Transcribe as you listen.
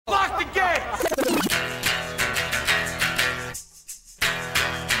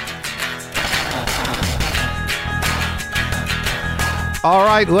All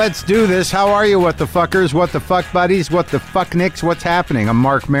right, let's do this. How are you, what the fuckers, what the fuck buddies, what the fuck nicks, what's happening? I'm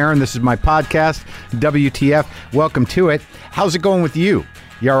Marc Maron. This is my podcast, WTF. Welcome to it. How's it going with you?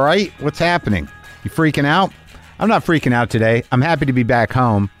 You all right? What's happening? You freaking out? I'm not freaking out today. I'm happy to be back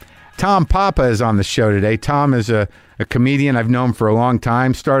home. Tom Papa is on the show today. Tom is a comedian I've known for a long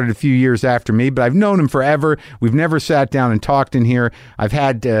time, started a few years after me, but I've known him forever. We've never sat down and talked in here. I've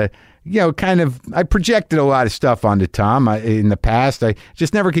had, I projected a lot of stuff onto Tom in the past. I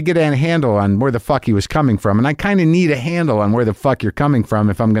just never could get a handle on where the fuck he was coming from. And I kind of need a handle on where the fuck you're coming from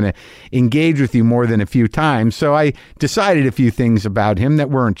if I'm going to engage with you more than a few times. So I decided a few things about him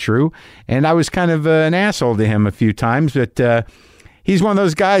that weren't true. And I was kind of an asshole to him a few times, but he's one of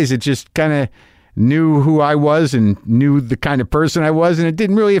those guys that just kind of knew who I was and knew the kind of person I was, and it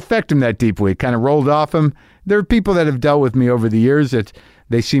didn't really affect him that deeply. It kind of rolled off him. There are people that have dealt with me over the years that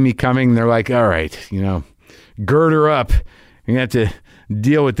they see me coming and they're like, all right, gird her up. You're going to have to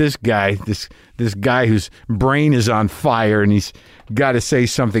deal with this guy, this guy whose brain is on fire, and he's got to say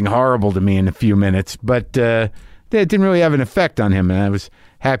something horrible to me in a few minutes. But that didn't really have an effect on him, and I was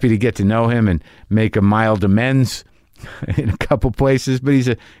happy to get to know him and make a mild amends in a couple places. But he's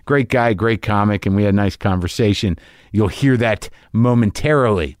a great guy, great comic, and we had a nice conversation. You'll hear that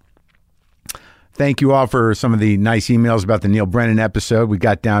momentarily. Thank you all for some of the nice emails about the Neil Brennan episode. We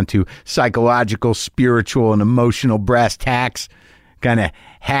got down to psychological, spiritual, and emotional brass tacks, kind of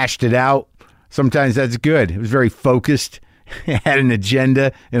hashed it out. Sometimes that's good. It was very focused. It had an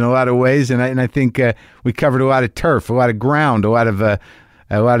agenda in a lot of ways, and I think we covered a lot of turf, a lot of ground, a lot of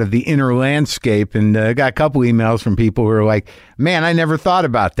the inner landscape, and got a couple emails from people who were like, man, I never thought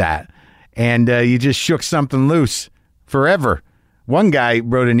about that. And you just shook something loose forever. One guy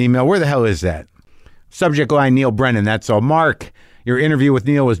wrote an email, where the hell is that? Subject line, Neil Brennan, that's all. Mark, your interview with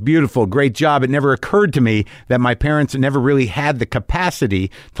Neil was beautiful. Great job. It never occurred to me that my parents never really had the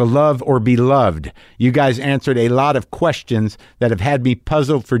capacity to love or be loved. You guys answered a lot of questions that have had me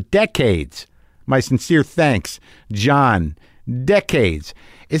puzzled for decades. My sincere thanks, John. Decades.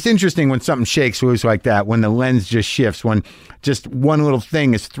 It's interesting when something shakes loose like that, when the lens just shifts, when just one little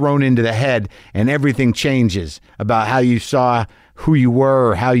thing is thrown into the head and everything changes about how you saw who you were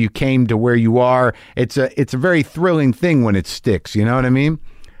or how you came to where you are. It's a very thrilling thing when it sticks, you know what I mean?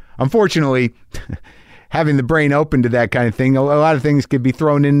 Unfortunately, having the brain open to that kind of thing, a lot of things could be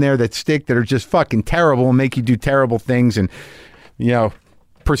thrown in there that stick that are just fucking terrible and make you do terrible things and,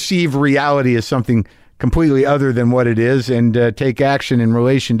 perceive reality as something completely other than what it is and take action in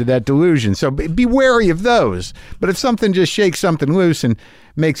relation to that delusion. So be wary of those. But if something just shakes something loose and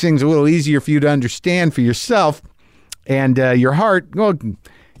makes things a little easier for you to understand for yourself and your heart, well,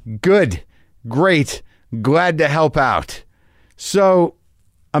 good, great, glad to help out. So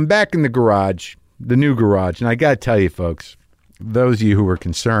I'm back in the garage, the new garage, and I got to tell you, folks, those of you who are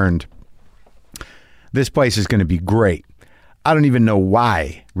concerned, this place is going to be great. I don't even know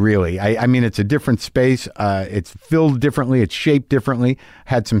why, really. I mean, it's a different space. It's filled differently. It's shaped differently.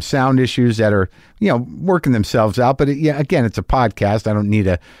 Had some sound issues that are, working themselves out. But again, it's a podcast. I don't need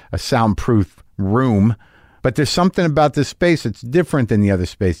a soundproof room. But there's something about this space that's different than the other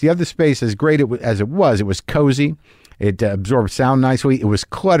space. The other space, as great as it was cozy. It absorbed sound nicely. It was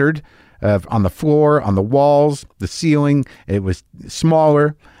cluttered on the floor, on the walls, the ceiling. It was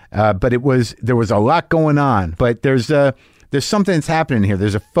smaller, but there was a lot going on. But there's something that's happening here.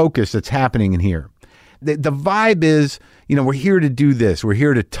 There's a focus that's happening in here. The vibe is, we're here to do this. We're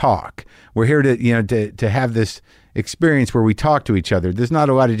here to talk. We're here to have this experience where we talk to each other. There's not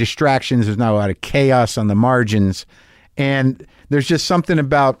a lot of distractions. There's not a lot of chaos on the margins. And there's just something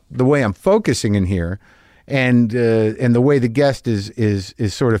about the way I'm focusing in here and the way the guest is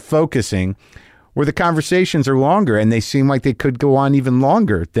sort of focusing, where the conversations are longer and they seem like they could go on even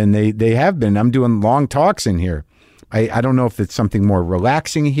longer than they have been. I'm doing long talks in here. I don't know if it's something more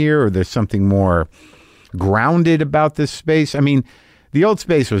relaxing here or there's something more grounded about this space. I mean, the old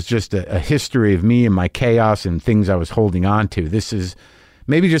space was just a history of me and my chaos and things I was holding on to. This is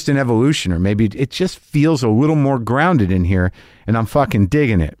maybe just an evolution, or maybe it just feels a little more grounded in here, and I'm fucking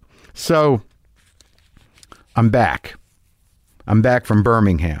digging it. So I'm back. I'm back from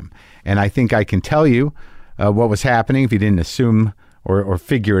Birmingham, and I think I can tell you what was happening if you didn't assume or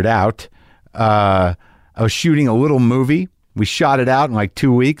figure it out. I was shooting a little movie. We shot it out in like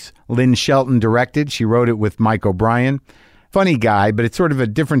 2 weeks. Lynn Shelton directed. She wrote it with Mike O'Brien. Funny guy, but it's sort of a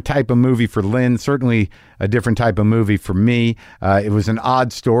different type of movie for Lynn, certainly a different type of movie for me. It was an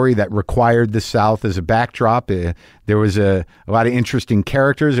odd story that required the South as a backdrop. There was a lot of interesting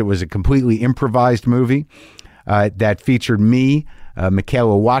characters. It was a completely improvised movie that featured me,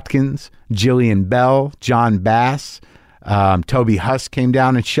 Michaela Watkins, Jillian Bell, John Bass, Toby Huss came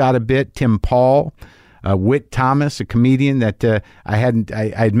down and shot a bit. Tim Paul, Whit Thomas, a comedian that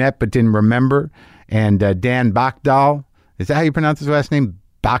I'd met but didn't remember, and Dan Bachdahl. Is that how you pronounce his last name?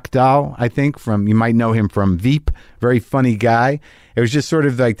 Bachdahl, I think. You might know him from Veep. Very funny guy. It was just sort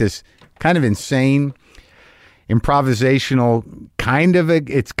of like this kind of insane improvisational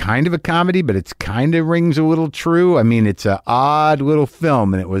it's kind of a comedy, but it's kind of rings a little true. I mean, it's an odd little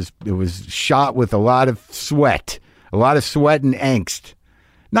film, and it was shot with a lot of sweat and angst.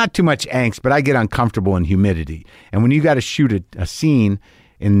 Not too much angst, but I get uncomfortable in humidity. And when you got to shoot a scene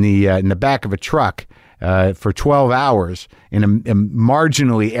in the back of a truck for 12 hours in a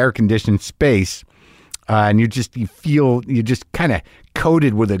marginally air-conditioned space, and you're just kind of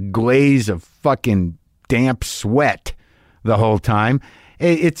coated with a glaze of fucking damp sweat the whole time.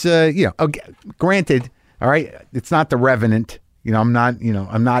 It's granted, all right, it's not The Revenant. I'm not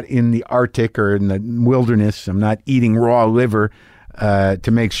in the Arctic or in the wilderness. I'm not eating raw liver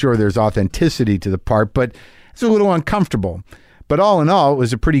to make sure there's authenticity to the part, but it's a little uncomfortable. But all in all, it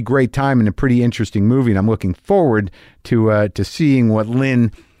was a pretty great time and a pretty interesting movie, and I'm looking forward to seeing what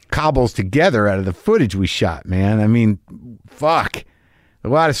Lynn cobbles together out of the footage we shot, man. I mean, fuck. A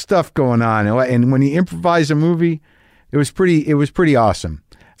lot of stuff going on. And when you improvise a movie, it was pretty awesome.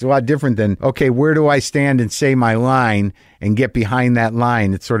 It's a lot different than, okay, where do I stand and say my line and get behind that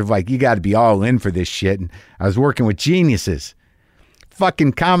line? It's sort of like, you got to be all in for this shit. And I was working with geniuses.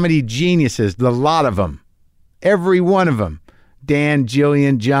 Fucking comedy geniuses. The lot of them. Every one of them. Dan,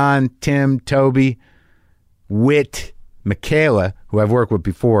 Jillian, John, Tim, Toby, Whit, Michaela, who I've worked with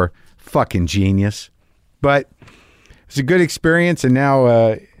before. Fucking genius. But it's a good experience, and now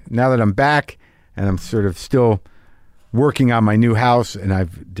that I'm back and I'm sort of still working on my new house, and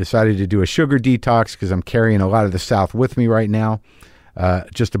I've decided to do a sugar detox because I'm carrying a lot of the South with me right now,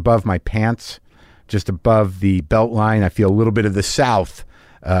 just above my pants, just above the belt line. I feel a little bit of the South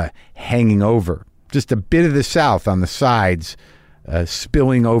hanging over, just a bit of the South on the sides,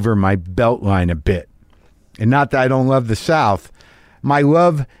 spilling over my belt line a bit. And not that I don't love the South. My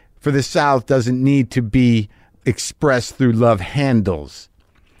love for the South doesn't need to be expressed through love handles.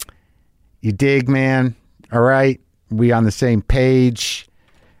 You dig, man? All right? We on the same page.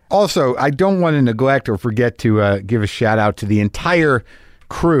 Also, I don't want to neglect or forget to give a shout out to the entire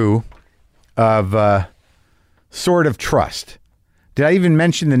crew of Sword of Trust. Did I even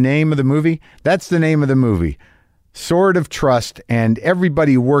mention the name of the movie? That's the name of the movie. Sword of Trust, and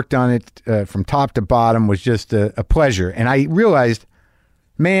everybody who worked on it from top to bottom was just a pleasure. And I realized,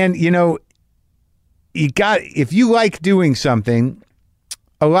 man, if you like doing something,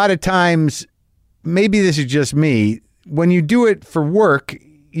 a lot of times, maybe this is just me, when you do it for work,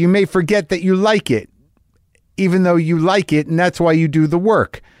 you may forget that you like it, even though you like it, and that's why you do the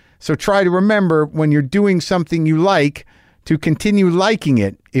work. So try to remember when you're doing something you like to continue liking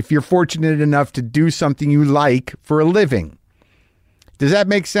it if you're fortunate enough to do something you like for a living. Does that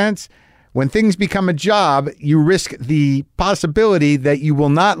make sense? When things become a job, you risk the possibility that you will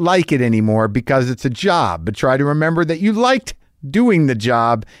not like it anymore because it's a job. But try to remember that you liked doing the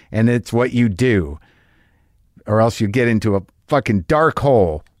job and it's what you do. Or else you get into a fucking dark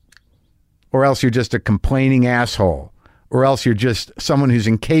hole. Or else you're just a complaining asshole. Or else you're just someone who's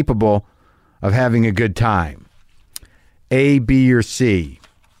incapable of having a good time. A, B, or C.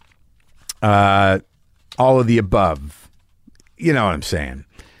 All of the above. You know what I'm saying.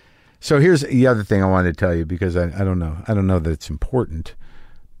 So here's the other thing I wanted to tell you, because I don't know that it's important,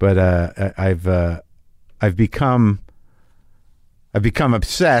 but I've become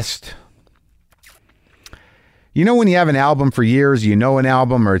obsessed. You know, when you have an album for years, an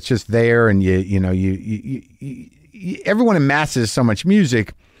album, or it's just there, and everyone amasses so much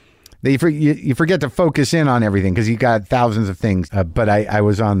music that you forget to focus in on everything because you got thousands of things. But I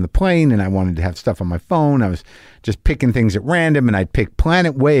was on the plane and I wanted to have stuff on my phone. I was just picking things at random, and I'd pick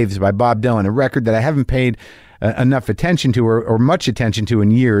Planet Waves by Bob Dylan, a record that I haven't paid enough attention to or much attention to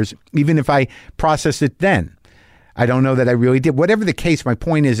in years, even if I processed it then. I don't know that I really did. Whatever the case, my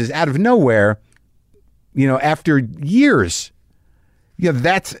point is out of nowhere, after years,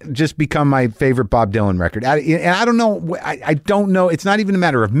 that's just become my favorite Bob Dylan record. And I don't know. I don't know. It's not even a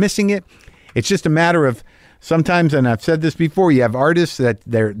matter of missing it. It's just a matter of sometimes, and I've said this before, you have artists that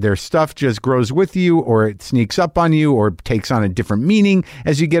their stuff just grows with you, or it sneaks up on you, or takes on a different meaning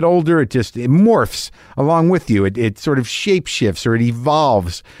as you get older. It morphs along with you. It sort of shape shifts, or it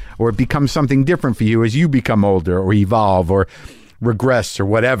evolves, or it becomes something different for you as you become older, or evolve, or regress, or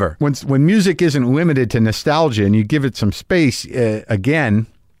whatever. When music isn't limited to nostalgia and you give it some space, again,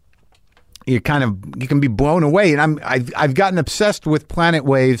 you can be blown away. And I've gotten obsessed with Planet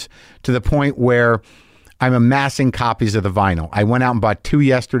Waves to the point where I'm amassing copies of the vinyl. I went out and bought 2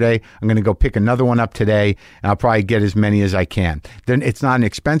 yesterday. I'm going to go pick another one up today, and I'll probably get as many as I can. Then it's not an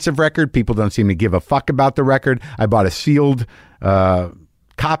expensive record. People don't seem to give a fuck about the record. I bought a sealed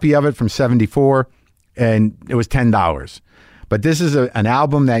copy of it from 74, and it was $10. But this is an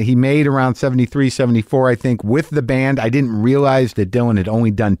album that he made around 73, 74, I think, with the band. I didn't realize that Dylan had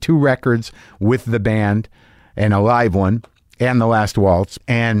only done 2 records with the band, and a live one, and The Last Waltz,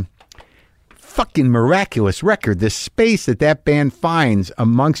 and fucking miraculous record. This space that band finds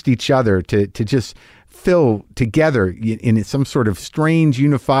amongst each other to just fill together in some sort of strange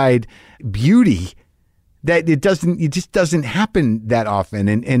unified beauty that it just doesn't happen that often.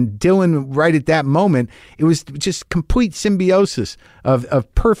 And Dylan, right at that moment, it was just complete symbiosis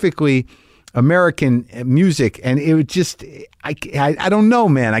of perfectly American music. And it was just, I don't know,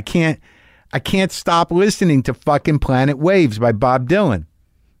 man. I can't stop listening to fucking Planet Waves by Bob Dylan.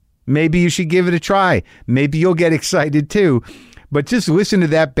 Maybe you should give it a try. Maybe you'll get excited too. But just listen to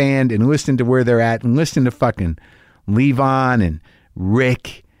that band and listen to where they're at and listen to fucking Levon and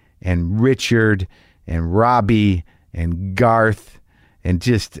Rick and Richard and Robbie and Garth and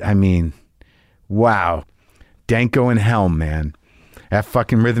just, I mean, wow. Danko and Helm, man. That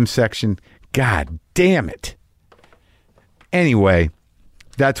fucking rhythm section. God damn it. Anyway,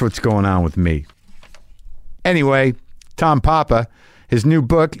 that's what's going on with me. Anyway, Tom Papa. His new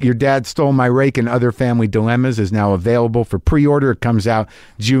book, Your Dad Stole My Rake and Other Family Dilemmas, is now available for pre-order. It comes out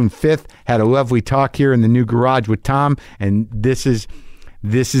June 5th. Had a lovely talk here in the new garage with Tom, and this is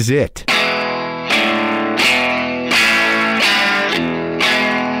it.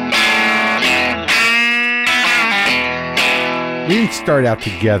 We didn't start out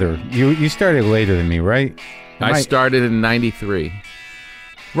together. You started later than me, right? I started in 93.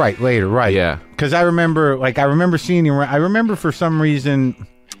 Right, later, right. Yeah. Because I remember seeing you. I remember for some reason,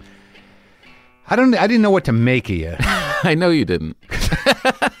 I didn't know what to make of you. I know you didn't.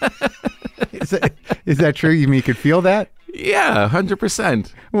 Is that true? You could feel that? Yeah,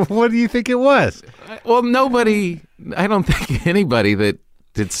 100%. What do you think it was? Well, I don't think anybody that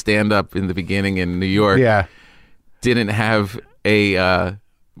did stand-up in the beginning in New York didn't have a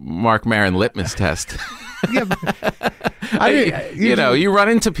Marc Maron litmus test. Yeah, you run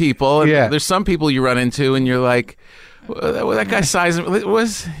into people, and there's some people you run into, and you're like, well, that guy's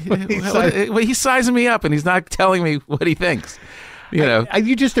he's sizing me up, and he's not telling me what he thinks.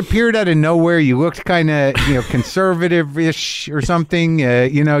 You just appeared out of nowhere. You looked kind of, conservative-ish or something.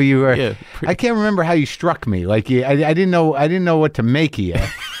 You were. I can't remember how you struck me. Like, I didn't know what to make of you.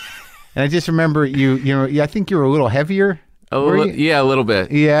 And I just remember I think you were a little heavier. A little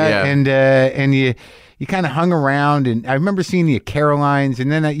bit. Yeah. And you kind of hung around, and I remember seeing you at Caroline's,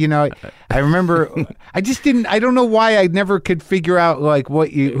 and then I remember I don't know why I never could figure out like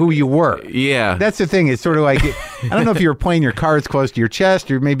who you were. Yeah, that's the thing. It's sort of like I don't know if you were playing your cards close to your chest,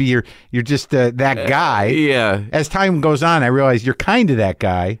 or maybe you're just that guy. Yeah. As time goes on, I realize you're kind of that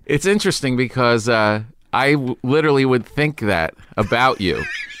guy. It's interesting because I literally would think that about you.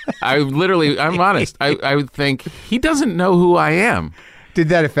 I'm honest. I would think he doesn't know who I am. Did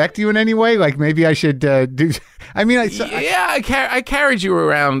that affect you in any way? Like maybe I should do... I mean, I carried you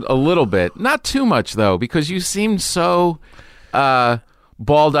around a little bit. Not too much, though, because you seemed so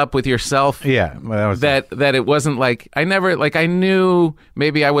balled up with yourself. Yeah. Well, that it wasn't like... I knew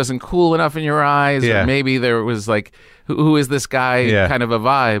maybe I wasn't cool enough in your eyes. Yeah. Or maybe there was like, who is this guy kind of a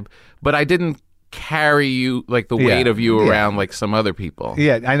vibe. But I didn't carry you like the weight of you around like some other people.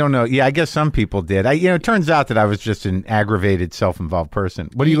 Yeah, I don't know. Yeah, I guess some people did. It turns out that I was just an aggravated, self-involved person.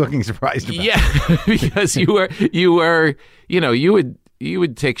 What are you looking surprised about? Yeah, because you were, you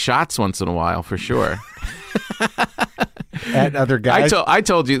would take shots once in a while for sure. At other guys. I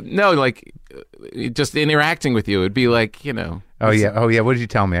told you no, like just interacting with you would be like, Oh yeah. What did you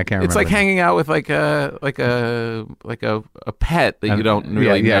tell me? I can't remember. It's like hanging out with like a pet that you don't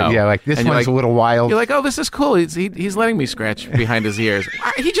really know. Yeah. Like this one's a little wild. You're like, oh, this is cool. He's letting me scratch behind his ears.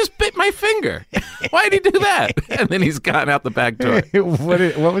 He just bit my finger. Why did he do that? And then he's gone out the back door.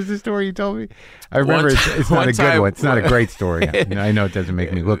 What was the story you told me? I remember it's not a good one. It's not a great story. I know it doesn't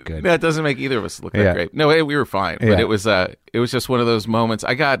make me look good. No, it doesn't make either of us look that great. No, we were fine. But it was just one of those moments.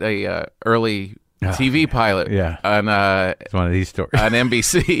 I got a early TV pilot on it's one of these stories on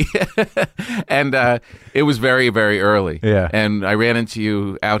NBC, and it was very, very early. Yeah, and I ran into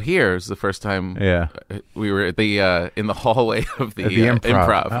you out here. It was the first time. We were at the in the hallway of the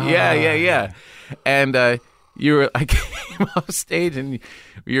improv. Oh. Yeah. And I came off stage, and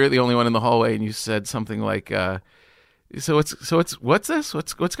you were the only one in the hallway, and you said something like, "So it's what's this?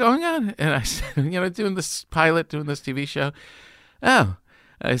 What's going on?" And I said, doing this pilot, doing this TV show. Oh.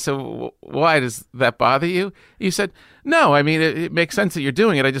 I said, why does that bother you? You said, no, I mean, it makes sense that you're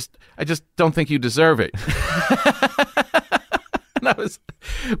doing it. I just don't think you deserve it.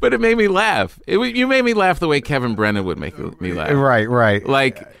 But it made me laugh. You made me laugh the way Kevin Brennan would make me laugh. Right.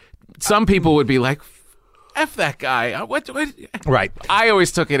 Like, some people would be like, F that guy. What? Right. I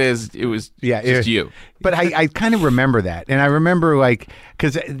always took it as it was just you. But I kind of remember that. And I remember, like,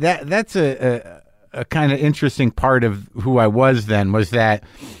 because that's a kind of interesting part of who I was then, was that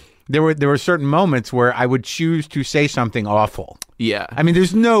there were certain moments where I would choose to say something awful. Yeah. I mean,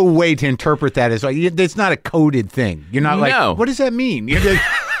 there's no way to interpret that as like, it's not a coded thing. You're not like, what does that mean?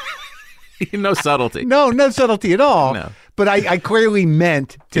 No subtlety. No subtlety at all. No. But I clearly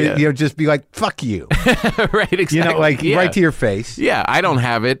meant to, just be like, fuck you. Right, exactly. Like right to your face. Yeah, I don't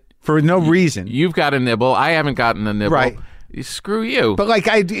have it. For no reason. You've got a nibble. I haven't gotten a nibble. Right. Screw you. But like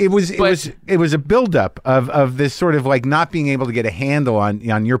it was a buildup of this sort of like not being able to get a handle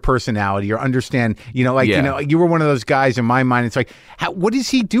on your personality or understand, you were one of those guys in my mind. It's like, what is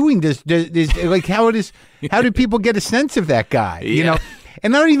he doing? Does like how do people get a sense of that guy? You know?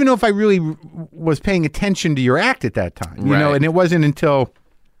 And I don't even know if I really was paying attention to your act at that time, you know, and it wasn't until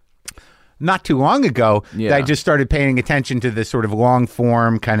not too long ago that I just started paying attention to this sort of long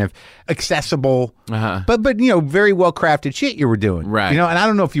form, kind of accessible, but very well crafted shit you were doing. Right. You know, and I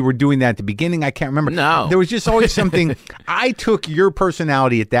don't know if you were doing that at the beginning. I can't remember. No. There was just always something. I took your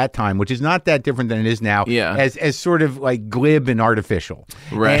personality at that time, which is not that different than it is now, as sort of like glib and artificial.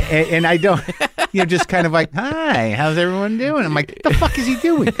 Right. And I don't, just kind of like, hi, how's everyone doing? I'm like, what the fuck is he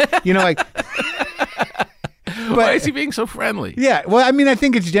doing? Like. But, why is he being so friendly? Yeah, well, I mean, I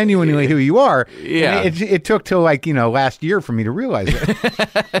think it's genuinely who you are. Yeah. And it took till like, last year for me to realize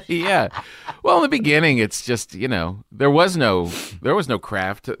it. Yeah. Well, in the beginning, it's just, there was no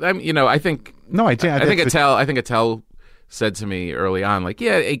craft. I mean, I think. No, I think Attell said to me early on, like,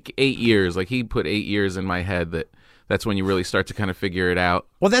 8 years. Like, he put 8 years in my head that's when you really start to kind of figure it out.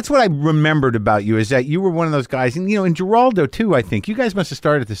 Well, that's what I remembered about you, is that you were one of those guys, and in Giraldo too, I think you guys must have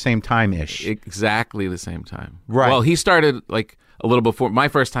started at the same time-ish. Exactly the same time. Right. Well, he started like a little before. My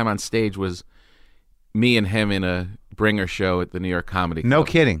first time on stage was me and him in a bringer show at the New York Comedy Club. No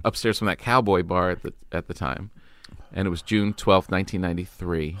kidding. Upstairs from that Cowboy bar at the time. And it was June 12th,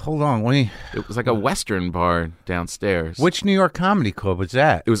 1993. Hold on, It was like a Western bar downstairs. Which New York Comedy Club was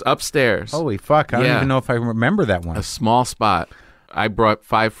that? It was upstairs. Holy fuck! I don't even know if I remember that one. A small spot. I brought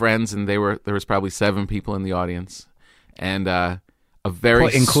 5 friends, and there was probably 7 people in the audience, and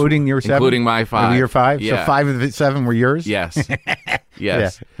including your 7, including my 5, your 5. Yeah. So 5 of the 7 were yours. Yes.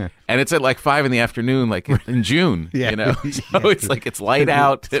 Yes. Yeah. And it's at like 5 in the afternoon, like in June. So it's like it's light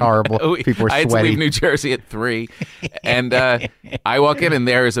out. It's horrible. People are sweaty. I had to leave New Jersey at 3, and I walk in, and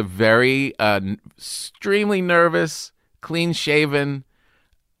there is a very extremely nervous, clean-shaven,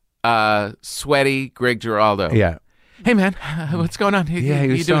 sweaty Greg Giraldo. Yeah. Hey man, what's going on? He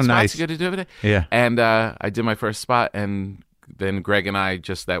was so nice. You good to do it? Yeah. And I did my first spot, and then Greg and I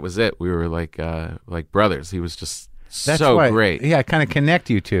that was it. We were like brothers. He was just great. Yeah, kind of connect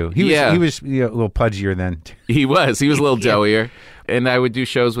you two. He was a little pudgier then. He was a little doughier. And I would do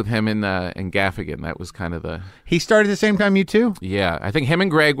shows with him in Gaffigan. That was kind of the. He started the same time you two? Yeah, I think him and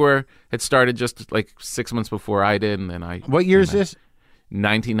Greg had started just like 6 months before I did, and then I. What year is this?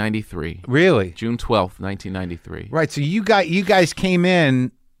 1993. Really? June 12th, 1993. Right. So you guys came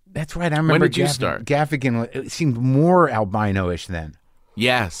in. That's right. I remember. When did you start? Gaffigan. It seemed more albino-ish then.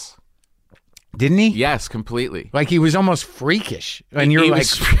 Yes. Didn't he? Yes, completely. Like he was almost freakish, and you're like,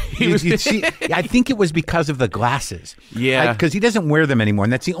 you'd see. I think it was because of the glasses. Yeah, because he doesn't wear them anymore,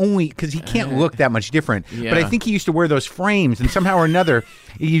 and that's the only because he can't look that much different. Yeah. But I think he used to wear those frames, and somehow or another,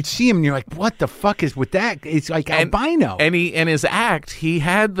 you'd see him, and you're like, what the fuck is with that? It's like albino. And his act, he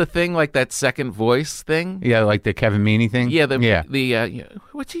had the thing like that second voice thing. Yeah, like the Kevin Meaney thing. Yeah, the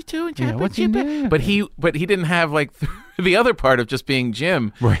what's he doing? Yeah, what's he doing? But he didn't have like. The other part of just being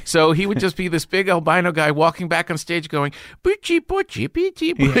Jim. Right. So he would just be this big albino guy walking back on stage going, boochie, boochie,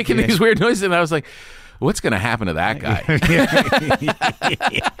 boochie, making these weird noises. And I was like, what's going to happen to that guy?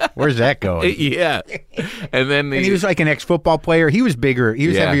 Where's that going? Yeah. And then he was like an ex-football player. He was bigger. He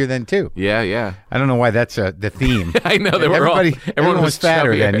was heavier then, too. Yeah. I don't know why that's the theme. I know. Everyone was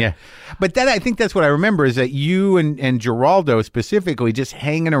fatter then, yeah. But I think that's what I remember is that you and Giraldo specifically just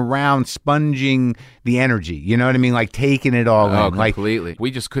hanging around, sponging the energy. You know what I mean? Like taking it all in. Completely.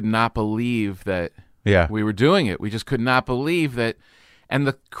 We just could not believe that we were doing it. We just could not believe that. And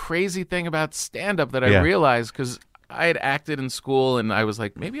the crazy thing about stand-up that I realized, because I had acted in school and I was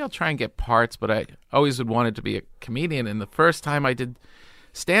like, maybe I'll try and get parts, but I always had wanted to be a comedian. And the first time I did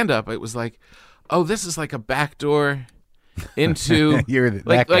stand-up, it was like, oh, this is like a backdoor into You're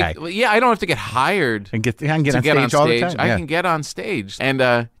that guy. Yeah, I don't have to get hired and I can get to on get stage on all stage. the time. I Yeah. can get on stage.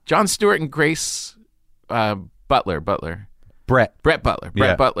 And Jon Stewart and Grace Butler. Brett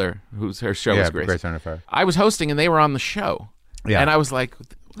Butler, her show was Grace. Under Fire. I was hosting, and they were on the show. Yeah. And I was like,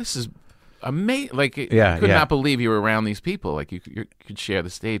 this is amazing. Like, I could not believe you were around these people. Like, you could share the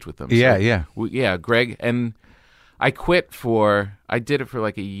stage with them. So, Greg. And I quit I did it for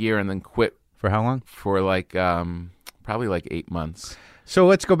like a year and then quit. For how long? For like, probably like 8 months. So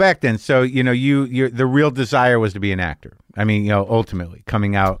let's go back then. So, the real desire was to be an actor. I mean, ultimately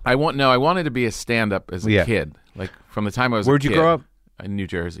coming out. I wanted to be a stand-up as a kid. Like, from the time I was Where'd you grow up? In New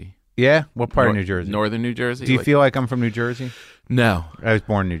Jersey. Yeah? What part of New Jersey? Northern New Jersey. Do you feel like I'm from New Jersey? No. I was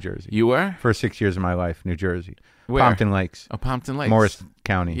born in New Jersey. You were? For 6 years of my life, New Jersey. Where? Pompton Lakes. Oh, Pompton Lakes. Morris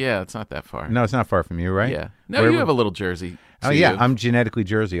County. Yeah, it's not that far. No, it's not far from you, right? Yeah. No, you have a little Jersey. Oh, yeah. I'm genetically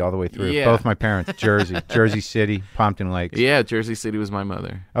Jersey all the way through. Yeah. Both my parents, Jersey. Jersey City, Pompton Lakes. Yeah, Jersey City was my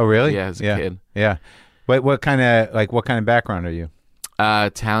mother. Oh, really? Yeah, as a kid. Yeah. What kind of background are you?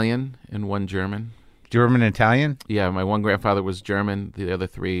 Italian and one German. German and Italian? Yeah, my one grandfather was German, the other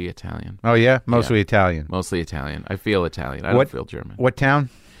three Italian. Oh, yeah? Mostly Italian. Mostly Italian. I feel Italian. I don't feel German. What town?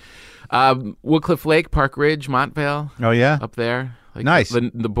 Woodcliff Lake, Park Ridge, Montvale. Oh, yeah? Up there. Like nice.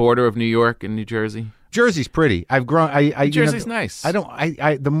 The border of New York and New Jersey. Jersey's pretty. I've grown. Jersey's nice.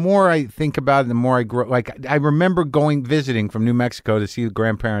 The more I think about it, the more I grow. Like I remember visiting from New Mexico to see the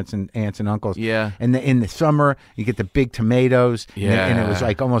grandparents and aunts and uncles. Yeah. And in the summer, you get the big tomatoes. Yeah. And it was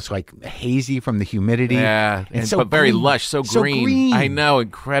like almost like hazy from the humidity. Yeah. And but very lush, so green. I know,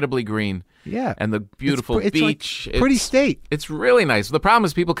 incredibly green. Yeah. And the beautiful beach. Like pretty state. It's really nice. The problem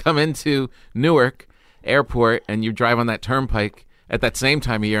is people come into Newark Airport and you drive on that turnpike at that same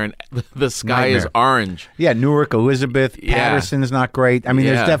time of year, and the sky is orange. Yeah, Newark, Elizabeth, Patterson's not great. I mean,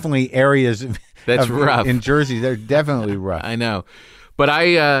 there's definitely areas that's rough in Jersey. They're definitely rough. I know, but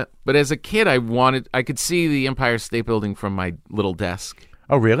but as a kid, I could see the Empire State Building from my little desk.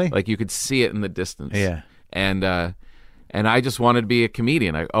 Oh, really? Like you could see it in the distance. Yeah, and I just wanted to be a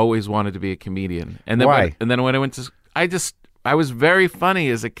comedian. I always wanted to be a comedian. And then why? And then when I went to, I was very funny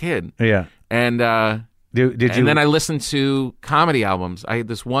as a kid. Yeah, and. Did you? And then I listened to comedy albums. I had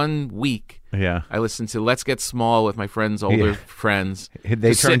this 1 week. Yeah. I listened to Let's Get Small with my friends, older friends.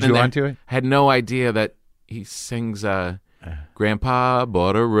 They turned you onto it? I had no idea that he sings Grandpa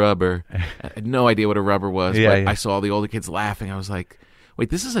Bought a Rubber. I had no idea what a rubber was. But I saw all the older kids laughing. I was like, wait,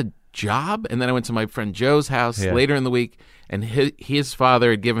 this is a job? And then I went to my friend Joe's house later in the week, and his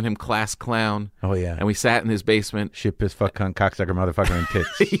father had given him class clown. Oh, yeah. And we sat in his basement. Shit, piss, fuck, cunt, cocksucker, motherfucker, and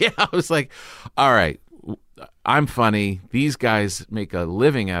tits. Yeah, I was like, all right. I'm funny. These guys make a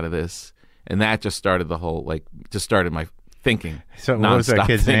living out of this, and that just started my thinking. So what was that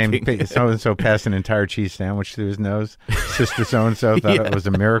kid's name? So and so passed an entire cheese sandwich through his nose. Sister so and so thought it was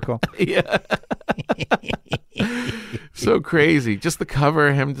a miracle. Yeah. So crazy. Just the cover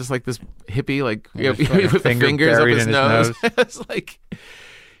of him, just like this hippie, like with the fingers up his nose. It's like,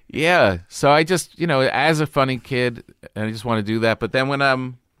 yeah. So I just, as a funny kid, and I just want to do that. But then when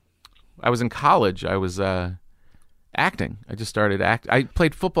I was in college, I was acting. I just started acting. I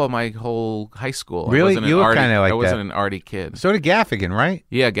played football my whole high school. Really? You look kind of like that. I wasn't an arty kid. So did Gaffigan, right?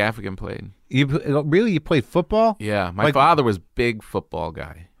 Yeah, Gaffigan played. You played football? Yeah. My father was big football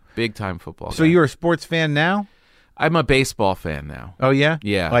guy. Big time football guy. So you're a sports fan now? I'm a baseball fan now. Oh, yeah?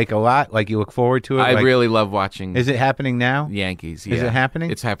 Yeah. Like a lot? Like you look forward to it? I really love watching. Is it happening now? Yankees, yeah. Is it happening?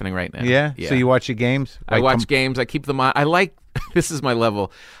 It's happening right now. Yeah? So you watch your games? I watch games. I keep them on. I like, this is my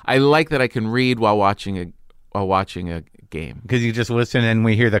level. I like that I can read while watching a game. Because you just listen and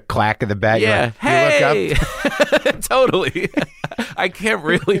we hear the clack of the bat. Yeah. Hey! You look up. Totally. I can't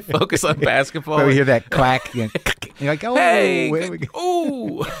really focus on basketball. So we hear that clack. You're like, oh, hey!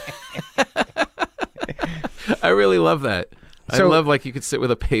 Ooh! I really love that. So, I love you could sit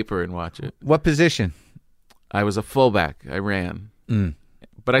with a paper and watch it. What position? I was a fullback. I ran.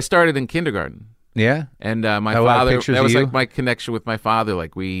 But I started in kindergarten. Yeah? And my father, that was like my connection with my father.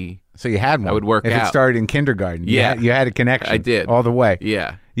 So you had one. I would work out. If it started in kindergarten. Yeah. You had a connection. I did. All the way.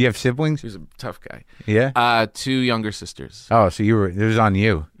 Yeah. You have siblings? He was a tough guy. Yeah? 2 younger sisters. Oh, so it was on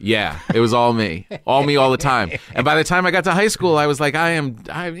you. Yeah. It was all me. All me all the time. And by the time I got to high school, I was like, I'm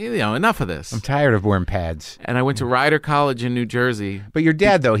enough of this. I'm tired of wearing pads. And I went to Rider College in New Jersey. But your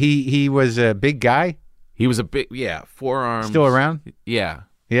dad, though, he was a big guy? He was a big, forearms. Still around? Yeah.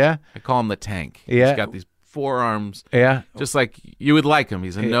 Yeah? I call him the Tank. Yeah. He's got these forearms. Yeah. Just like you would like him.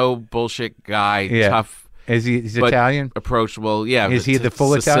 He's a no bullshit guy, tough. He's Italian? Approachable. Yeah. Is he the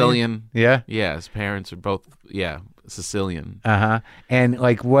full Sicilian? Italian? Yeah. Yeah. His parents are both, Sicilian. And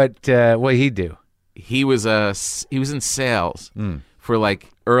what he do? he was in sales for like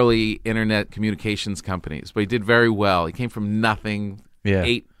early internet communications companies, but he did very well. He came from nothing. Yeah.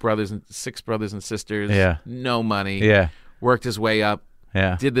 6 brothers and sisters. Yeah. No money. Yeah. Worked his way up.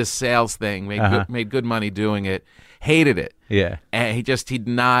 Yeah. Did this sales thing. Made good money doing it. Hated it. Yeah. And he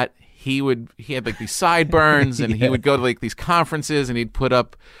had like these sideburns, and he would go to like these conferences, and he'd put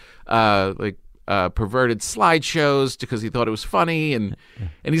up perverted slideshows because he thought it was funny, and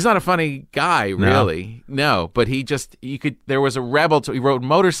he's not a funny guy, really. No, but there was a rebel. He rode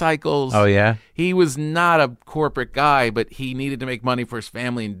motorcycles. Oh, yeah? He was not a corporate guy, but he needed to make money for his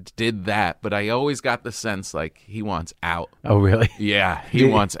family and did that. But I always got the sense like he wants out. Oh, really? Yeah, he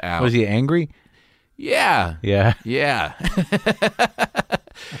wants out. Was he angry? Yeah. Yeah. Yeah.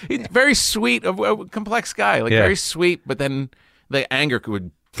 He's very sweet, a complex guy, very sweet, but then the anger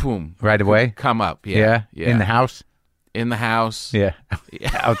would boom right away come up. Yeah. In the house. Yeah.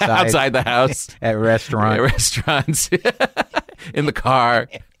 Outside the house. At restaurants. In the car.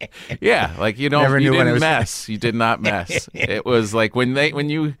 Yeah, like you didn't mess. You did not mess. It was like when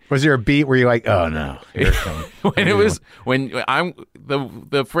you was there a beat where you're like, oh no, here it comes.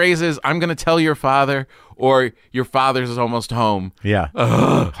 The phrase is, I'm going to tell your father, or your father's almost home. Yeah.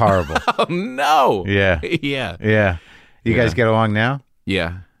 Horrible. Oh no. Yeah. Yeah. Yeah. You guys get along now?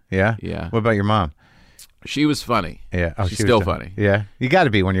 Yeah. Yeah? Yeah. What about your mom? She was funny. Yeah. She's still funny. Yeah. You got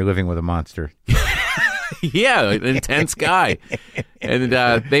to be when you're living with a monster. Yeah, an intense guy. And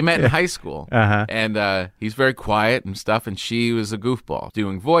they met in high school. And he's very quiet and stuff, and she was a goofball,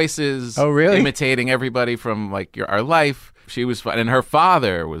 doing voices. Oh, really? Imitating everybody from like our life. She was fun. And her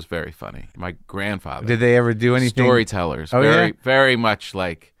father was very funny. My grandfather. Did they ever do anything? Storytellers. Oh, very much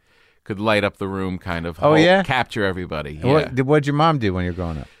like could light up the room kind of. Capture everybody. Yeah. What'd your mom do when you were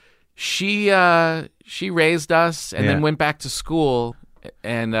growing up? She raised us and then went back to school,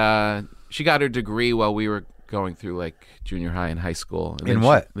 and she got her degree while we were going through like junior high and high school. And in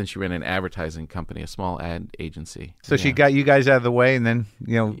what? Then she ran an advertising company, a small ad agency. So she got you guys out of the way, and then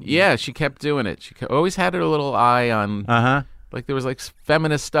Yeah, she kept doing it. She always had her little eye on. Like there was like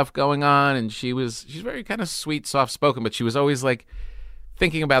feminist stuff going on, and she's very kind of sweet, soft spoken, but she was always like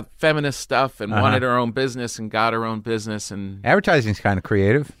thinking about feminist stuff and wanted her own business and got her own business. And advertising's kind of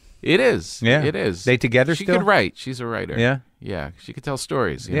creative. It is. Yeah, it is. They together she still? She could write. She's a writer. Yeah. Yeah, she could tell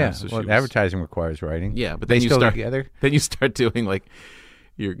stories. Yeah, advertising requires writing. Yeah, but they then still together. Then you start doing like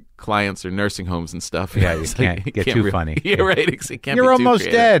your clients are nursing homes and stuff. Yeah, you can't get too funny. Yeah, right. You're almost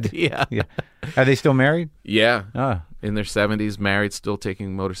dead. Yeah. Are they still married? Yeah. Oh. In their 70s, married, still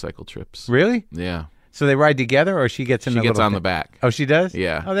taking motorcycle trips. Really? Yeah. So they ride together, or she gets in the She gets on thing? the back. Oh, she does?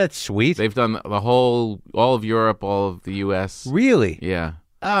 Yeah. Oh, that's sweet. They've done all of Europe, all of the U.S. Really? Yeah.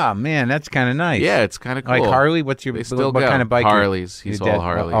 Oh, man, that's kind of nice. Yeah, it's kind of cool. Like Harley? What kind of bike? Harleys. He's all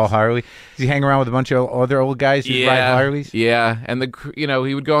Harleys. All Harley. Does he hang around with a bunch of other old guys who ride Harleys? Yeah, and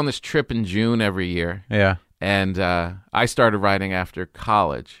he would go on this trip in June every year. Yeah. And I started riding after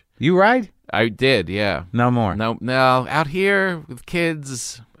college. You ride? I did, yeah. No more? No. Out here with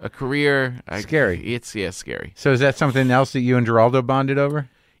kids, a career. Scary. It's scary. So is that something else that you and Giraldo bonded over?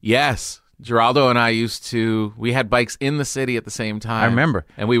 Yes. Giraldo and I we had bikes in the city at the same time. I remember.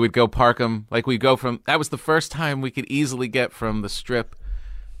 And we would go park them. Like that was the first time we could easily get from the strip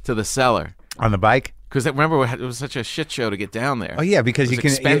to the cellar. On the bike? Because remember, it was such a shit show to get down there. Oh, yeah, because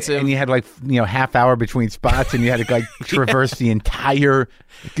expensive. And you had like, half hour between spots, and you had to like traverse the entire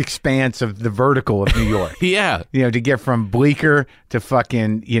expanse of the vertical of New York. Yeah. To get from Bleecker to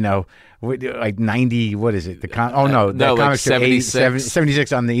fucking, like 90, what is it? Like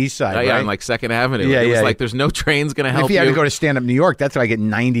 76 on the east side, right? Yeah, on like 2nd Avenue. Yeah, it was like there's no trains going to help you. If you had to go to stand-up New York, that's like at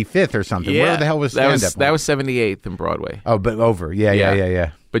 95th or something. Yeah. Where the hell was stand-up? That was 78th and Broadway. Oh, but over.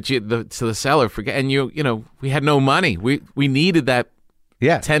 Yeah. But to the cellar, forget, and we had no money. We needed that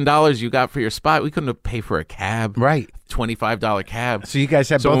 $10 you got for your spot. We couldn't have paid for a cab. Right. $25 cab. So you guys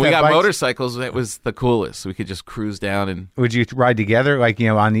had both. So when we got bikes? motorcycles, that was the coolest. We could just cruise down and. Would you ride together, like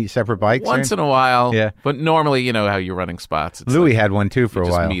on these separate bikes? Once in a while. Yeah. But normally, how you're running spots. Louis had one too for a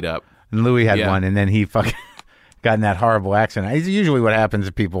while. Just meet up. And Louis had one, and then he fucking got in that horrible accident. It's usually what happens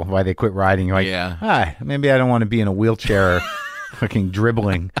to people why they quit riding. You're like, maybe I don't want to be in a wheelchair. Or fucking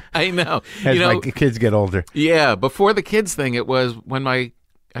dribbling. I know. As my kids get older. Yeah. Before the kids thing, it was when I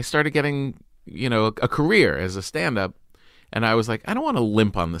started getting, a career as a stand-up, and I was like, I don't want to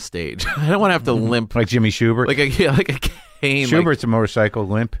limp on the stage. I don't want to have to limp like Jimmy Schubert. Like a cane. Schubert's a motorcycle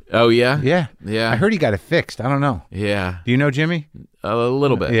limp. Oh yeah, yeah. I heard he got it fixed. I don't know. Yeah. Do you know Jimmy? A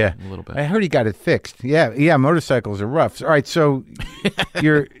little bit. Yeah, a little bit. I heard he got it fixed. Yeah. Motorcycles are rough. All right, so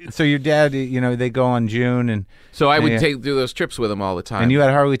your dad, they go on June, and so I would do those trips with him all the time. And you had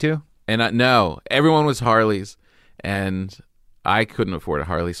a Harley too? And no, everyone was Harleys, and I couldn't afford a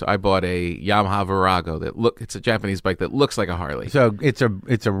Harley, so I bought a Yamaha Virago it's a Japanese bike that looks like a Harley. So it's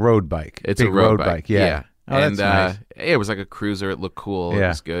a road bike. It's a road bike. Yeah. Oh, and that's nice. it was like a cruiser. It looked cool. Yeah. It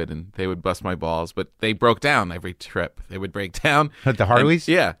was good, and they would bust my balls, but they broke down every trip. They would break down. At the Harleys?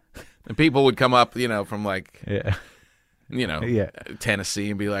 Yeah. And people would come up, from like, yeah. Tennessee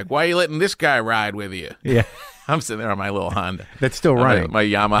and be like, "Why are you letting this guy ride with you?" Yeah. I'm sitting there on my little Honda. That's still running. My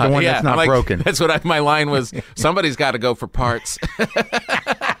Yamaha. The one that's not broken. That's what my line was. Somebody's got to go for parts.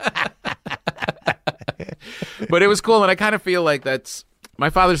 But it was cool, and I kind of feel like my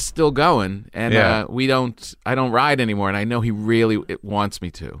father's still going, and I don't ride anymore, and I know he really wants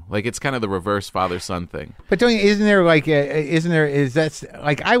me to. Like, it's kind of the reverse father-son thing. But is that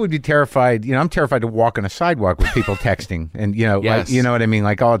like, I would be terrified, I'm terrified to walk on a sidewalk with people texting, and, Yes. like, you know what I mean?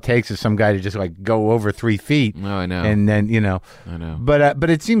 Like, all it takes is some guy to just, like, go over 3 feet. No, I know. And then, I know. But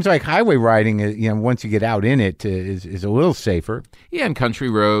it seems like highway riding, once you get out in it, is a little safer. Yeah, and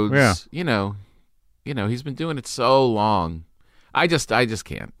country roads. Yeah. He's been doing it so long. I just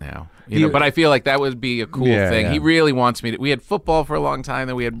can't now, But I feel like that would be a cool thing. Yeah. He really wants me to. We had football for a long time,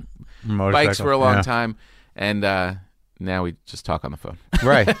 then we had bikes for a long time, and now we just talk on the phone.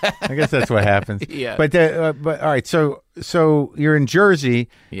 Right. I guess that's what happens. Yeah. But all right. So you're in Jersey.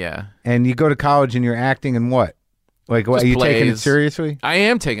 Yeah. And you go to college and you're acting in what? Like, what, are you taking it seriously? I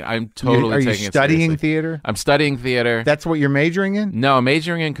am taking. I'm totally taking it seriously. Are you studying theater? I'm studying theater. That's what you're majoring in? No, I'm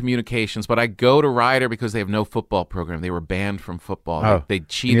majoring in communications, but I go to Rider because they have no football program. They were banned from football. Oh. They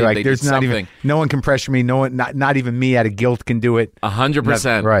cheated. You're like, they there's did not something. no one can pressure me. No one, not even me out of guilt can do it.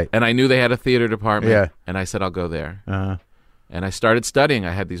 100%. Right. And I knew they had a theater department. Yeah. And I said, I'll go there. Uh-huh. And I started studying.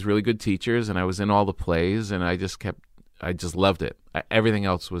 I had these really good teachers, and I was in all the plays, and I just loved it. Everything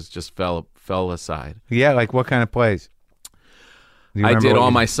else was just fell aside. Yeah, like what kind of plays? I did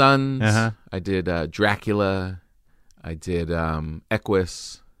All My Sons. Uh-huh. I did Dracula. I did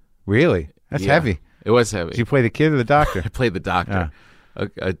Equus. Really? That's heavy. It was heavy. Did you play the kid or the doctor? I played the doctor.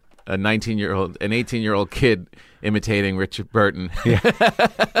 A 19-year-old, an 18-year-old kid imitating Richard Burton,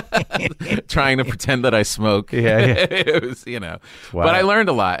 trying to pretend that I smoke. Yeah. It was, Wow. But I learned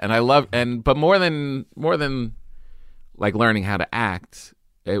a lot, and but more than like learning how to act,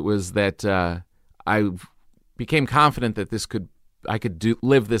 it was that I became confident that I could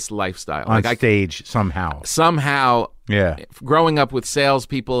live this lifestyle on stage somehow. Somehow, yeah. Growing up with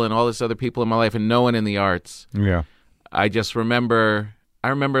salespeople and all this other people in my life, and no one in the arts. Yeah. I remember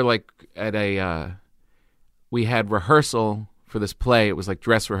like at we had rehearsal for this play. It was like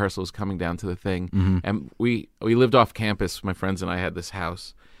dress rehearsal was coming down to the thing, mm-hmm. and we lived off campus. My friends and I had this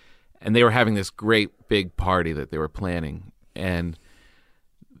house, and they were having this great big party that they were planning, and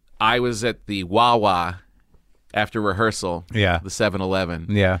I was at the Wawa after rehearsal, the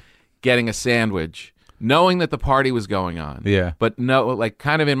 7-Eleven, getting a sandwich, knowing that the party was going on. Yeah. But like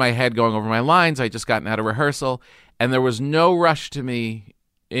kind of in my head going over my lines, I just gotten out of rehearsal, and there was no rush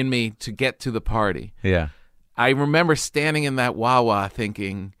in me to get to the party. Yeah. I remember standing in that Wawa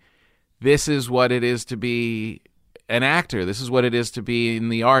thinking, this is what it is to be an actor. This is what it is to be in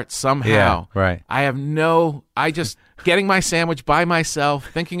the arts somehow. Yeah, right. I just getting my sandwich by myself,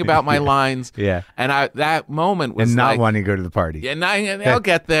 thinking about my lines. Yeah. And that moment was and not like, wanting to go to the party. Yeah, I'll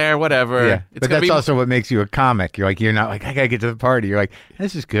get there, whatever. Yeah. But that's also what makes you a comic. You're not like, I got to get to the party. You're like,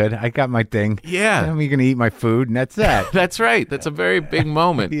 this is good. I got my thing. Yeah. I'm going to eat my food, and that's that. That's right. That's a very big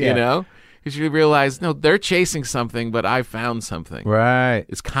moment, Because you realize, no, they're chasing something, but I found something. Right.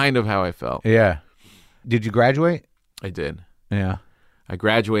 It's kind of how I felt. Yeah. Did you graduate? I did. Yeah. I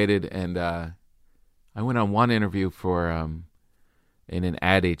graduated, and I went on one interview for in an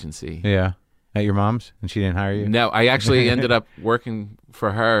ad agency. Yeah. At your mom's? And she didn't hire you? No, I actually ended up working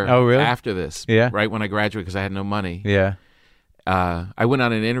for her after this. Yeah. Right when I graduated because I had no money. Yeah. I went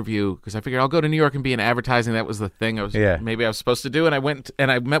on an interview because I figured I'll go to New York and be in advertising. That was the thing maybe I was supposed to do. And I went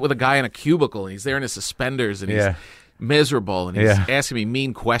and I met with a guy in a cubicle, and he's there in his suspenders, and he's miserable, and he's asking me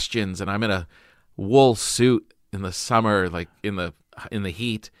mean questions, and I'm in a wool suit in the summer, like in the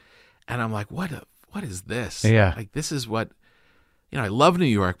heat, and I'm like, what is this? Yeah. Like, this is what, I love New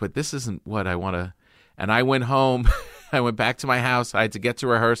York, but this isn't what I want to. And I went home. I went back to my house. I had to get to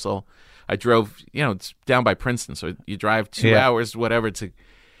rehearsal. I drove, it's down by Princeton, so you drive 2 hours, whatever,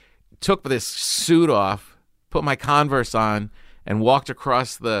 took this suit off, put my Converse on, and walked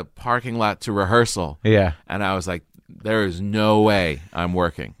across the parking lot to rehearsal. Yeah. And I was like, there is no way I'm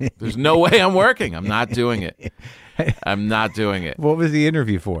working. There's no way I'm working. I'm not doing it. I'm not doing it. What was the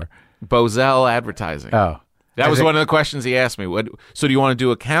interview for? Bozell Advertising. Oh. That was one of the questions he asked me. So do you want to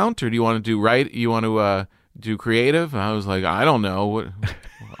do account, or do you want to do you want to do creative? And I was like, I don't know.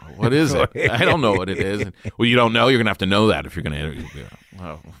 What is it? I don't know what it is. Well, you don't know? You're going to have to know that if you're going to interview.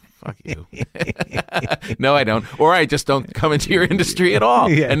 Oh, fuck you. No, I don't. Or I just don't come into your industry at all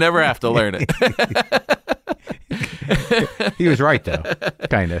and never have to learn it. He was right, though.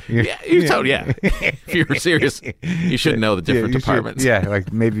 Kind of. Yeah. If you were serious, you should know the different departments.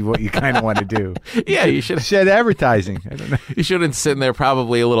 Like maybe what you kind of want to do. Yeah, you should. Said advertising. I don't know. You shouldn't sit there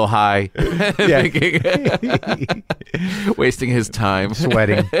probably a little high, thinking, wasting his time,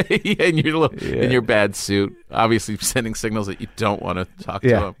 sweating in your bad suit, obviously sending signals that you don't want to talk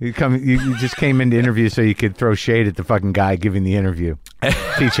to him. You just came into interview so you could throw shade at the fucking guy giving the interview,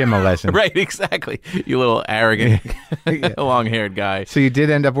 teach him a lesson. Right, exactly. You little arrogant, long-haired guy. So you did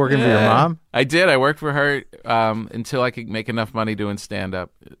end up working for your mom? I did. I worked for her until I could make enough money doing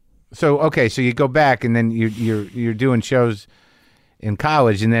stand-up. So so you go back and then you're doing shows in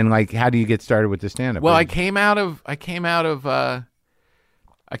college, and then like how do you get started with the stand-up? Well, I came out of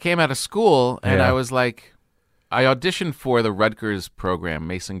school, and I was like, I auditioned for the Rutgers program,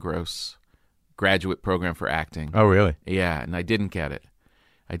 Mason Gross graduate program for acting. Oh, really? Yeah, and I didn't get it.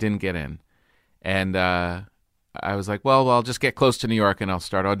 I didn't get in, and I was like, well, I'll just get close to New York and I'll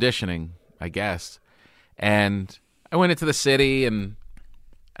start auditioning, I guess. And I went into the city, and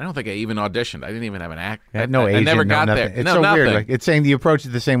I don't think I even auditioned. I didn't even have an act. I never got there. It's so nothing. Weird. Like, it's saying you approach it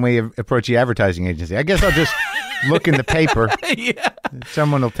the same way you approach the advertising agency. I guess I'll just look in the paper.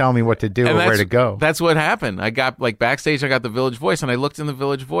 Someone will tell me what to do or where to go. That's what happened. I got backstage. I got the Village Voice, and I looked in the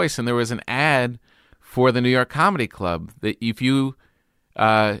Village Voice, and there was an ad for the New York Comedy Club that if you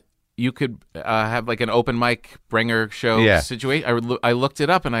could have like an open mic bringer show situation. I looked it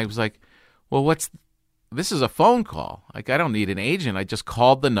up, and I was like, well, this is a phone call. Like, I don't need an agent. I just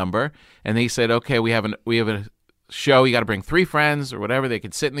called the number, and they said, okay, we have a show. You got to bring 3 friends or whatever. They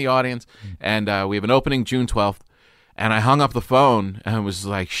could sit in the audience, and we have an opening June 12th. And I hung up the phone and was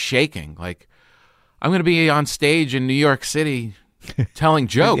like shaking. Like, I'm going to be on stage in New York City telling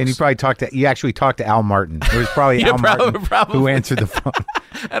jokes. And you actually talked to Al Martin. It was probably Al Martin who answered the phone.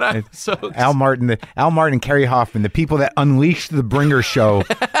 And I'm so Al Martin and Kerry Hoffman, the people that unleashed the Bringer show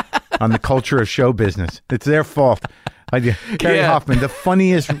on the culture of show business. It's their fault. Kerry Hoffman, the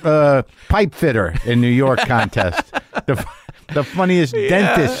funniest pipe fitter in New York contest. The funniest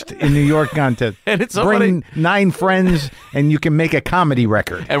dentist in New York contest. And it's so Bring 9 friends and you can make a comedy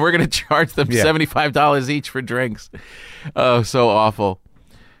record. And we're going to charge them $75 each for drinks. Oh, so awful.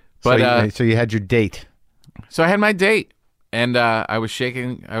 But so you had your date. So I had my date, and I was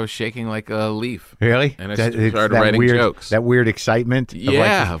shaking like a leaf. Really? And I started writing jokes. That weird excitement.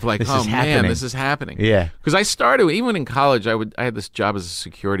 Of like, oh man, this is happening. Yeah. Because I started, even in college, I had this job as a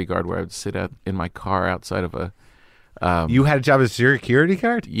security guard where I would sit out in my car outside of a. You had a job as a security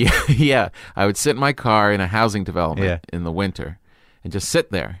guard? Yeah. I would sit in my car in a housing development in the winter and just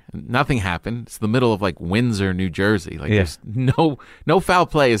sit there. And nothing happened. It's the middle of like Windsor, New Jersey. Like there's no foul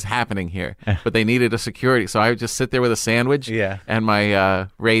play is happening here. But they needed a security, so I would just sit there with a sandwich and my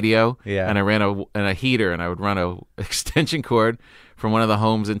radio. And I ran a heater, and I would run a extension cord from one of the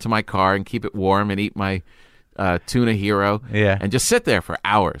homes into my car and keep it warm and eat my tuna hero. And just sit there for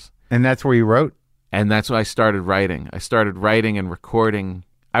hours. And that's where you wrote? And that's when I started writing. I started writing and recording.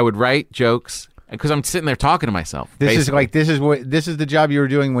 I would write jokes because I'm sitting there talking to myself. This is the job you were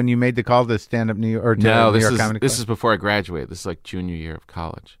doing when you made the call to stand up New York or to New York Comedy Club? This is before I graduated. This is like junior year of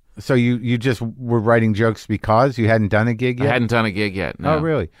college. So you just were writing jokes because you hadn't done a gig yet? I hadn't done a gig yet. No. Oh,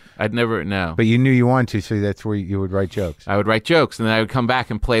 really? I'd never. No. But you knew you wanted to, so that's where you would write jokes. I would write jokes, and then I would come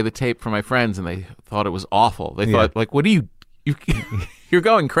back and play the tape for my friends, and they thought it was awful. They thought, like, what do you you're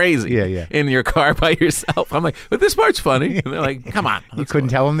going crazy in your car by yourself. I'm like, but this part's funny. And they're like, come on. You couldn't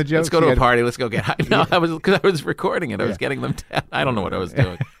tell them the jokes? Let's go to a party. Let's go get high. No, because I was recording it. I was getting them down. I don't know what I was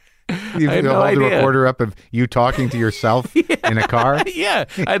doing. You hold the recorder up of you talking to yourself in a car? Yeah.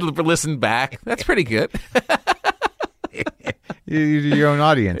 I'd listen back. That's pretty good. You're your own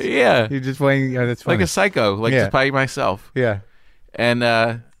audience. Yeah. You're just playing. That's funny. Like a psycho, just by myself. Yeah. And,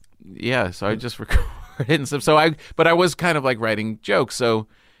 so I just recorded and stuff. But I was kind of like writing jokes. So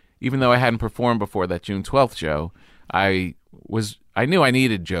even though I hadn't performed before that June 12th show, I knew I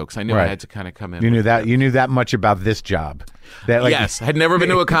needed jokes. I knew I had to kind of come in. You knew that much about this job. Yes, I had never been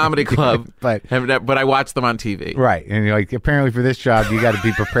to a comedy club, but I watched them on TV. Right, and you're like, apparently for this job, you got to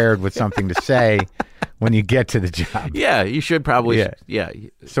be prepared with something to say when you get to the job. Yeah, you should probably. Yeah.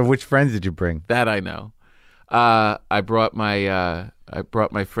 So which friends did you bring? That I know. I brought my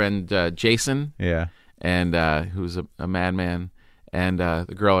friend Jason. Yeah. And who's a madman, and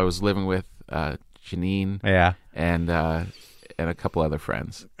the girl I was living with, Janine. Yeah. And a couple other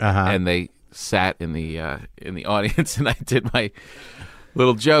friends. Uh-huh. And they sat in the audience, and I did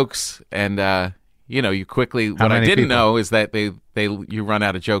little jokes, and you quickly. How what I many didn't people? know is that you run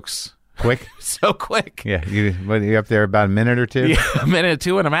out of jokes Quick? so quick. Yeah. You're up there about a minute or two? Yeah, a minute or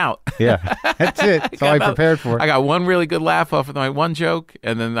two, and I'm out. Yeah. That's it. That's all I prepared for. I got one really good laugh off of my one joke,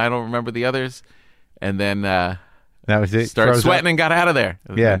 and then I don't remember the others, and then that was it. started Froze sweating up? and got out of there.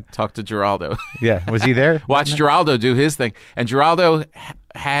 And Yeah. then talked to Giraldo. Yeah. Was he there? Watch Giraldo do his thing, and Giraldo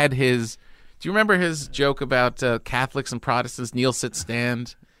had his. Do you remember his joke about Catholics and Protestants kneel, sit,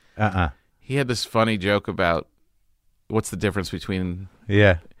 stand? He had this funny joke about what's the difference between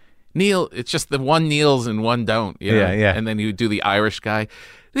Yeah. kneel. It's just the one kneels and one don't. You know? Yeah, yeah. And then he would do the Irish guy.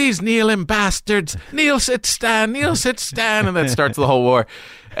 These kneeling bastards, kneel, sit, stand, and then starts the whole war.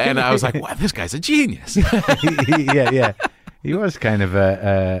 And I was like, wow, this guy's a genius. Yeah. He was kind of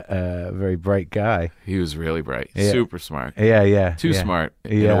a very bright guy. He was really bright, Yeah. super smart, Yeah. too yeah. smart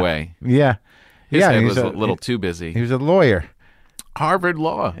in Yeah. a way. Yeah. His yeah, head he was a little too busy. He was a lawyer. Harvard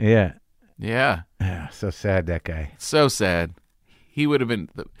Law. Yeah. Yeah. So sad, that guy. So sad. He would have been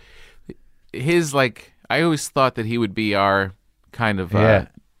I always thought that he would be our kind of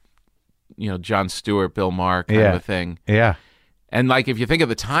Jon Stewart, Bill Maher kind of a thing. Yeah. And like if you think of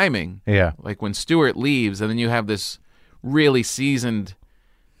the timing, Yeah. like when Stewart leaves and then you have this really seasoned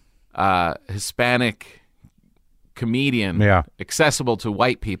Hispanic comedian accessible to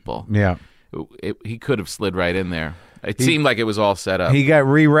white people. Yeah. He could have slid right in there. It seemed like it was all set up. He got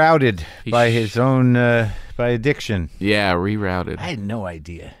rerouted by his own by addiction. Yeah, rerouted. I had no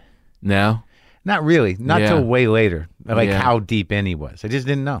idea. No? Not really. Not till way later. Like Yeah. how deep in he was. I just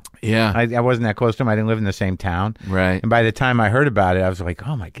didn't know. Yeah. I wasn't that close to him. I didn't live in the same town. Right. And by the time I heard about it, I was like,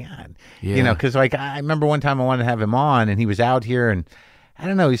 oh my God. Yeah. Because like I remember one time I wanted to have him on and he was out here and I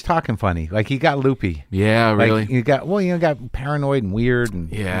don't know, he's talking funny. Like he got loopy. Yeah, really? Like he got paranoid and weird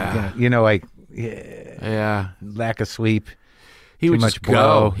and lack of sleep. He would too just much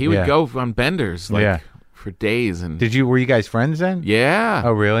blow. go. He would go on benders for days. And Were you guys friends then? yeah.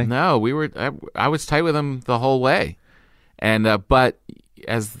 Oh, really? No, we were. I was tight with him the whole way, and but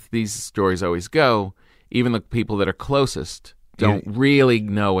as these stories always go, even the people that are closest don't really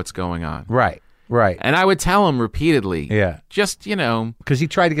know what's going on. Right. And I would tell him repeatedly. Yeah. Just because he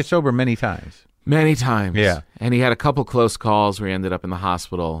tried to get sober many times. Many times. Yeah. And he had a couple close calls where he ended up in the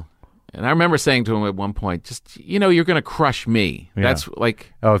hospital. And I remember saying to him at one point, just, you're going to crush me. Yeah. That's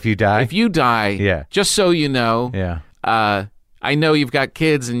like... Oh, if you die? If you die, just so you know, I know you've got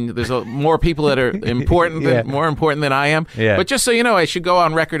kids and there's more people that are important, more important than I am. Yeah. But just so you know, I should go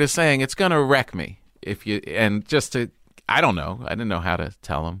on record as saying it's going to wreck me. I don't know. I didn't know how to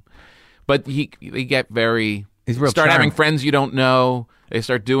tell him. But they get very... He's real start having charming. friends you don't know. They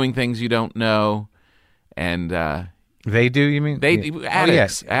start doing things you don't know. And... They do, you mean?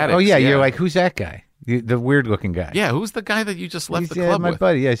 Addicts. Oh, yeah. You're like, who's that guy? The weird-looking guy. Yeah, who's the guy that you just left He's, the club my with?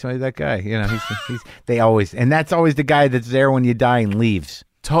 buddy. Yeah, so that guy. They always, and that's always the guy that's there when you die and leaves.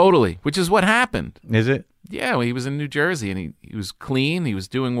 Totally, which is what happened. Is it? Yeah, well, he was in New Jersey, and he was clean. He was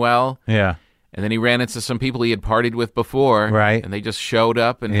doing well. Yeah. And then he ran into some people he had partied with before. Right. And they just showed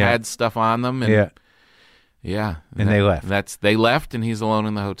up and had stuff on them. And Yeah. And they left. They left, and he's alone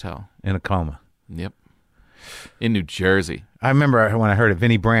in the hotel. In a coma. Yep. In New Jersey. I remember when I heard it,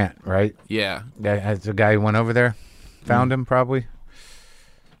 Vinnie Brandt, right? Yeah. That's the guy who went over there, found him probably.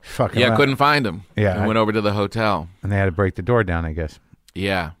 Couldn't find him. Yeah. And went over to the hotel. And they had to break the door down, I guess.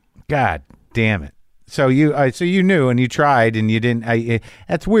 Yeah. God damn it. So you knew and you tried and you didn't.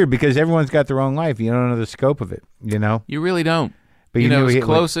 That's weird because everyone's got their own life. You don't know the scope of it, You really don't. But as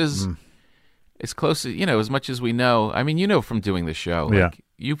close as as much as we know. I mean, from doing the show. Like,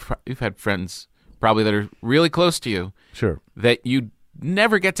 you've had friends probably that are really close to you. Sure. That you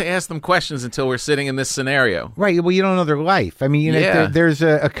never get to ask them questions until we're sitting in this scenario. Right. Well, you don't know their life. I mean, there's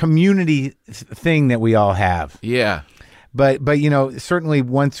a community thing that we all have. Yeah. But certainly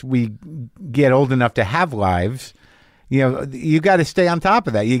once we get old enough to have lives, you got to stay on top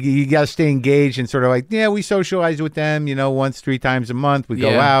of that. You got to stay engaged and sort of like, we socialize with them, once, 3 times a month. We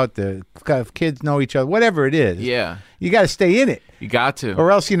go out. The kids know each other, whatever it is. Yeah. You got to stay in it. You got to.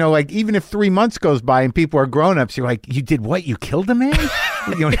 Or else, like, even if 3 months goes by and people are grown-ups, you're like, you did what? You killed a man?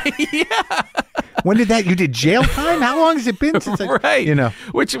 Yeah. When did that? You did jail time? How long has it been since? Right.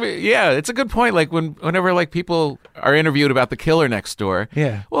 Which, it's a good point. Like whenever like people are interviewed about the killer next door.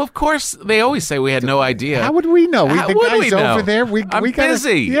 Yeah. Well, of course they always say we had no idea. How would we know? The guy's over there. I'm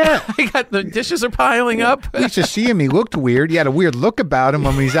busy. Yeah. I got the dishes are piling up. We used to see him. He looked weird. He had a weird look about him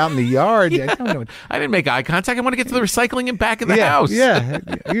when he's out in the yard. Yeah. I didn't make eye contact. I want to get to the recycling and back in the house. Yeah.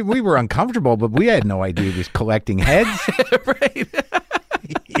 We were uncomfortable, but we had no idea he was collecting heads. Right.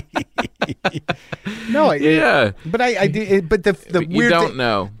 No, yeah. But I do. But the weird you don't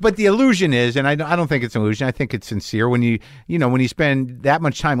know. But the illusion is, and I don't think it's an illusion. I think it's sincere when you spend that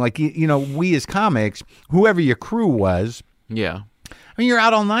much time, like we as comics, whoever your crew was. Yeah. I mean, you're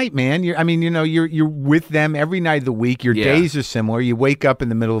out all night, man. You're with them every night of the week. Your days are similar. You wake up in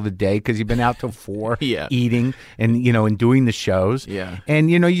the middle of the day because you've been out till 4 eating and doing the shows. Yeah.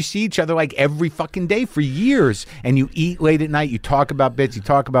 And, you see each other like every fucking day for years. And you eat late at night. You talk about bits. You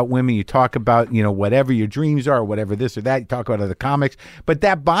talk about women. You talk about, whatever your dreams are, or whatever this or that. You talk about other comics. But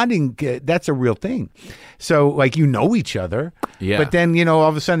that bonding, that's a real thing. So, like, each other. Yeah. But then, all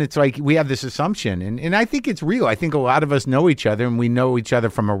of a sudden, it's like we have this assumption. And I think it's real. I think a lot of us know each other and we know each other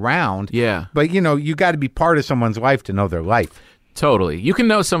from around. Yeah. But, you got to be part of someone's life to know their life. Totally. You can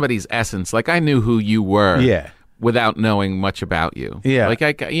know somebody's essence. Like, I knew who you were without knowing much about you. Yeah. Like,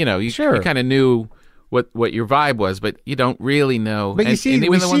 you kind of knew what your vibe was, but you don't really know. But we see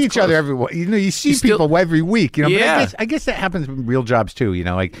each other every week. You see people every week. Yeah. But I guess that happens with real jobs too.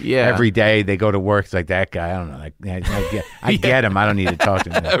 Every day they go to work. It's like that guy. I don't know. I get him. I don't need to talk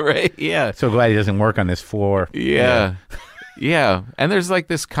to him. Right. Yeah. So glad he doesn't work on this floor. Yeah. Yeah. And there's like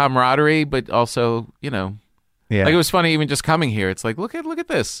this camaraderie, but also, Yeah. Like, it was funny even just coming here. It's like, look at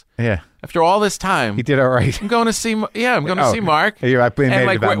this. Yeah. After all this time, he did all right. I'm going to see. I'm going to see Marc. You're right. And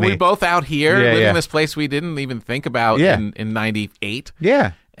like we both out here living in this place we didn't even think about in '98.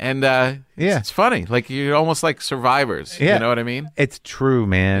 Yeah. And it's funny. Like, you're almost like survivors. Yeah. You know what I mean? It's true,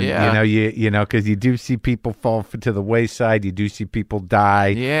 man. Yeah. Because you do see people fall to the wayside. You do see people die.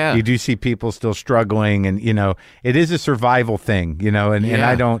 Yeah. You do see people still struggling, and it is a survival thing. And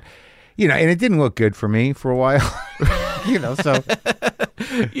I don't. And it didn't look good for me for a while, so.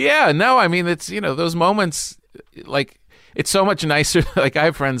 Yeah, no, I mean, it's, those moments, like, it's so much nicer. Like, I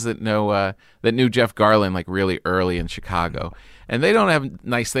have friends that knew Jeff Garlin, like, really early in Chicago, and they don't have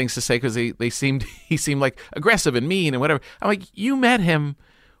nice things to say because he seemed like aggressive and mean and whatever. I'm like, you met him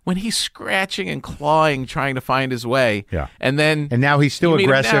when he's scratching and clawing, trying to find his way. Yeah. And now he's still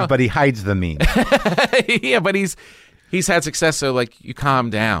aggressive, but he hides the mean. Yeah, but he's had success, so like you calm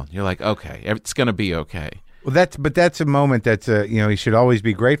down. You're like, okay, it's gonna be okay. Well, that's a moment that's you should always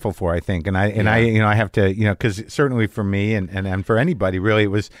be grateful for, I think, and I have to because certainly for me and for anybody really,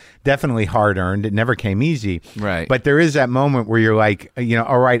 it was definitely hard earned. It never came easy, right? But there is that moment where you're like,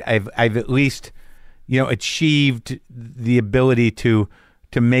 all right, I've at least achieved the ability to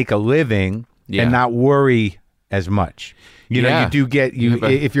make a living and not worry as much. You do get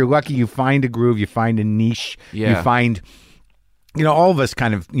if you're lucky, you find a groove, you find a niche, you find, all of us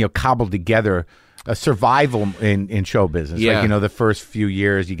kind of cobbled together a survival in show business. Yeah. Like the first few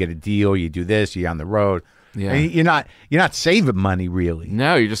years, you get a deal, you do this, you're on the road. Yeah. And you're not saving money really.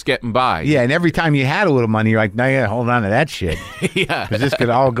 No, you're just getting by. Yeah, and every time you had a little money, you're like, no, you gotta hold on to that shit. Yeah, because this could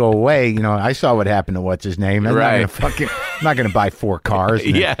all go away. I saw what happened to what's his name. I'm not gonna buy 4 cars.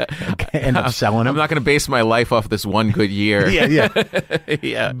 And end up selling them. I'm not gonna base my life off this one good year. Yeah.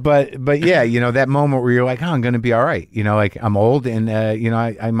 Yeah. But yeah, that moment where you're like, oh, I'm gonna be all right. Like I'm old and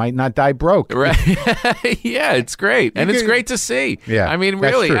I might not die broke. Right. Yeah, it's great, and it's great to see. Yeah, I mean,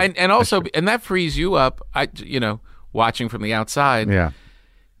 really, and also, and that frees you up. Watching from the outside,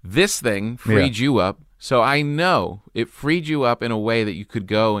 this thing freed you up. So I know it freed you up in a way that you could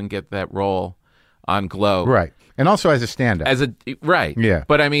go and get that role on Glow. Right. And also as a stand-up. Right. Yeah.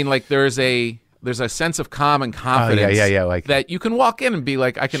 But I mean, like, there's a sense of calm and confidence like that you can walk in and be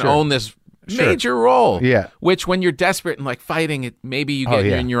like, I can own this major role. Yeah. Which when you're desperate and like fighting it, maybe you get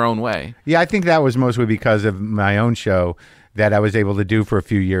in your own way. Yeah, I think that was mostly because of my own show that I was able to do for a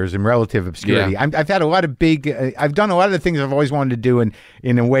few years in relative obscurity. Yeah. I've had a lot of I've done a lot of the things I've always wanted to do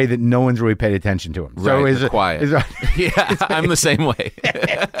in a way that no one's really paid attention to them. So right, quiet. Yeah, I'm the same way.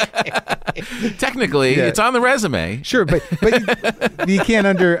 Technically, it's on the resume. Sure, but you can't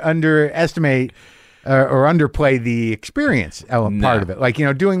underestimate or underplay the experience part of it. Like,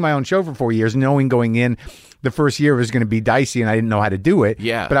 doing my own show for 4 years, knowing going in, the first year was going to be dicey and I didn't know how to do it.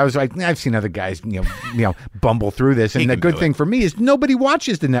 Yeah. But I was like, I've seen other guys, bumble through this. And the good thing for me is nobody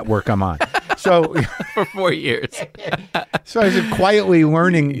watches the network I'm on. So for 4 years. So I was quietly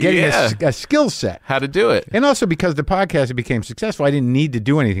learning, getting a skill set. How to do it. And also because the podcast became successful, I didn't need to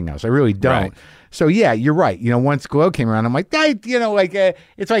do anything else. I really don't. Right. So yeah, you're right. Once Glow came around, I'm like,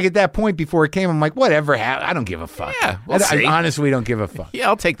 it's like at that point before it came, I'm like, whatever, I don't give a fuck. Yeah, I honestly don't give a fuck. Yeah,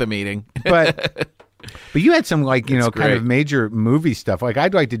 I'll take the meeting. But you had some kind great. of major movie stuff. Like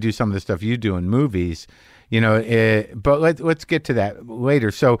I'd like to do some of the stuff you do in movies, but let's get to that later.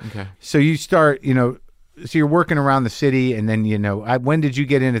 So so you start, so you're working around the city, and then when did you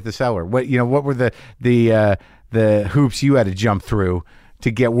get in at the Cellar? What were the hoops you had to jump through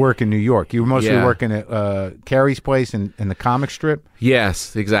to get work in New York. You were mostly working at Carrie's place and the comic strip.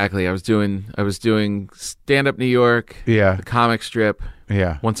 Yes, exactly. I was doing stand-up New York. Yeah, the comic strip.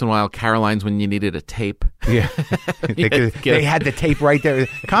 Yeah. Once in a while, Caroline's when you needed a tape. Yeah. They had the tape right there.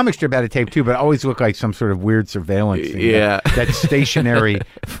 Comic strip had a tape too, but it always looked like some sort of weird surveillance thing. Yeah. That stationary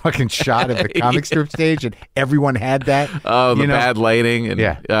fucking shot of the comic strip stage, and everyone had that. Oh, the bad lighting.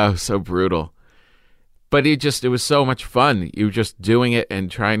 And, oh, so brutal. But it was so much fun. You were just doing it and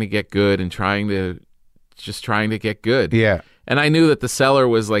trying to get good and trying to get good. Yeah. And I knew that the cellar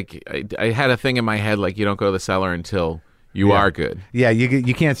was like, I had a thing in my head, like, you don't go to the cellar until you are good. Yeah,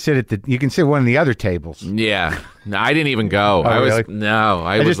 you can't sit you can sit at one of the other tables. Yeah. No, I didn't even go. Oh, really?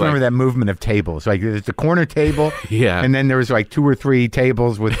 I just remember that movement of tables. Like there's the corner table. Yeah. And then there was like 2 or 3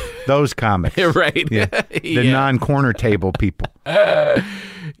 tables with those comics. Right. Yeah. The non-corner table people.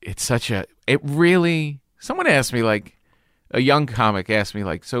 It's someone asked me, like, a young comic asked me,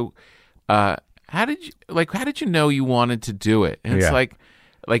 like, so how did you know you wanted to do it? And it's like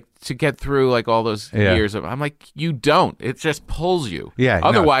to get through like all those years of, I'm like, you don't. It just pulls you. Yeah.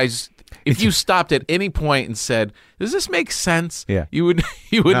 Otherwise, if you stopped at any point and said, "Does this make sense?" Yeah. You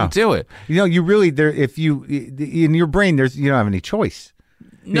wouldn't do it. You really if you in your brain you don't have any choice.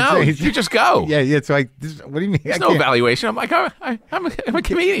 No, you just go. Yeah, it's like, what do you mean? There's no evaluation. I'm like, I'm a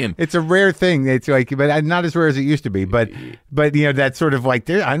comedian. It's a rare thing. It's like, but not as rare as it used to be. But that's sort of like,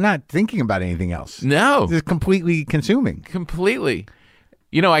 I'm not thinking about anything else. No, it's completely consuming. Completely.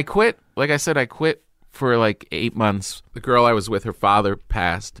 I quit. Like I said, I quit for like 8 months. The girl I was with, her father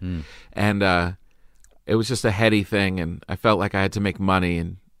passed, and it was just a heady thing. And I felt like I had to make money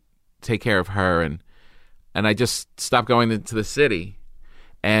and take care of her, and I just stopped going into the city.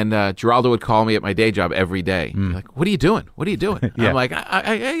 And Giraldo would call me at my day job every day. Like, what are you doing? What are you doing? I'm like,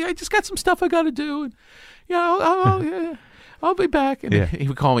 I just got some stuff I got to do. And, I'll be back. And he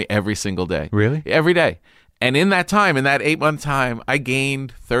would call me every single day. Really? Every day. And in that 8-month time, I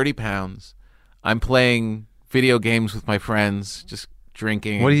gained 30 pounds. I'm playing video games with my friends, just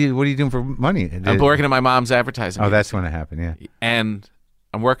drinking. What are you doing for money? I'm working at my mom's advertising. Oh, that's when it happened, yeah. And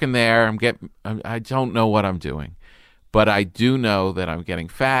I'm working there. I don't know what I'm doing. But I do know that I'm getting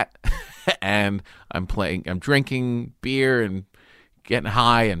fat, and I'm drinking beer and getting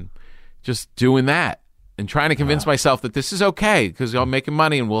high and just doing that and trying to convince myself that this is okay because I'm making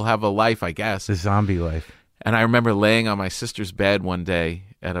money and we'll have a life, I guess. The zombie life. And I remember laying on my sister's bed one day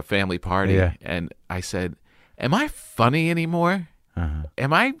at a family party, and I said, "Am I funny anymore?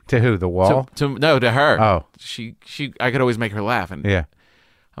 Am I?" To who? The wall? No, to her. Oh. I could always make her laugh. And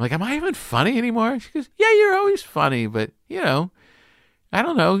I'm like, am I even funny anymore? She goes, yeah, you're always funny, but, I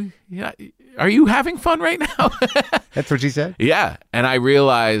don't know. Are you having fun right now? That's what she said? Yeah. And I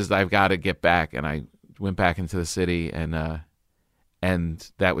realized I've got to get back, and I went back into the city, and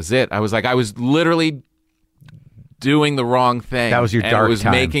that was it. I was literally doing the wrong thing. That was your dark time.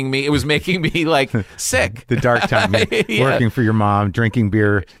 It was making me like sick. The dark time. Working for your mom, drinking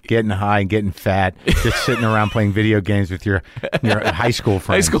beer, getting high, and getting fat, just sitting around playing video games with your high school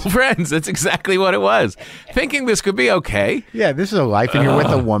friends. High school friends. That's exactly what it was. Thinking this could be okay. Yeah, this is a life, and you're with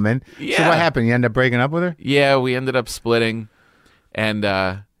a woman. Yeah. So what happened? You end up breaking up with her? Yeah, we ended up splitting, and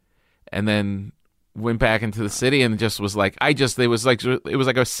then went back into the city, and just was like, it was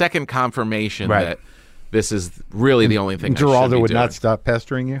like a second confirmation that this is really the only thing. Giraldo would not stop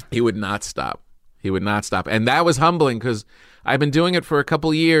pestering you? He would not stop. And that was humbling because I've been doing it for a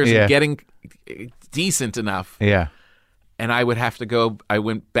couple years and getting decent enough. Yeah. And I would have to go. I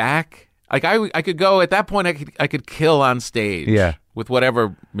went back. Like I could go at that point. I could kill on stage. Yeah. With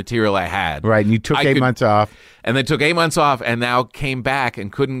whatever material I had. Right. And you took 8 months off. And then took 8 months off and now came back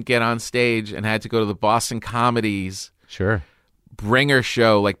and couldn't get on stage and had to go to the Boston Comedies. Sure. Bringer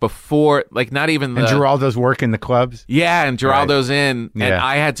show before not even and Giraldo's working the clubs. Yeah, and Giraldo's in, and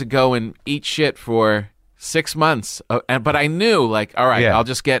I had to go and eat shit for 6 months. But I knew all right, I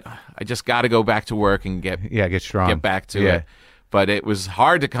just got to go back to work and get strong, get back to it. But it was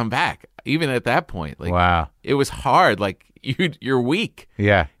hard to come back, even at that point. Wow, it was hard. You're weak.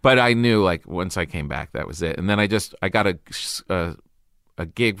 Yeah, but I knew once I came back, that was it. And then I got a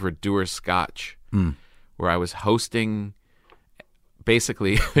gig for Doer Scotch, where I was hosting.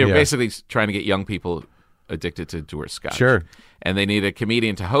 Basically, they were basically trying to get young people addicted to Doer Scotch. Sure. And they needed a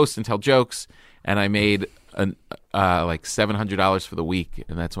comedian to host and tell jokes. And I made $700 for the week,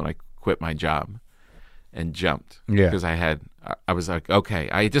 and that's when I quit my job and jumped. Yeah. Because I was like,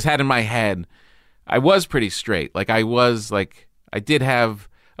 okay. I just had in my head, I was pretty straight. I wasn't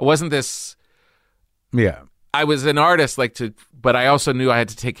this. Yeah. I was an artist, but I also knew I had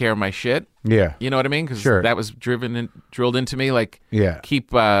to take care of my shit. Yeah. You know what I mean? Because sure. that was drilled into me. Like, yeah.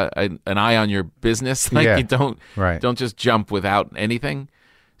 keep an eye on your business. Like, you don't just jump without anything.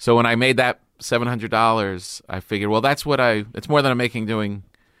 So when I made that $700, I figured, well, it's more than I'm making doing.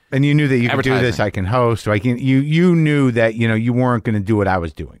 And you knew that you could do this. I can host. Or you knew that, you weren't going to do what I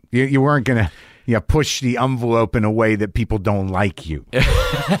was doing. You weren't going to. Push the envelope in a way that people don't like you.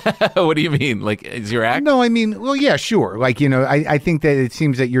 What do you mean? Like, is your act? No, I mean, well, yeah, sure. Like, I think that it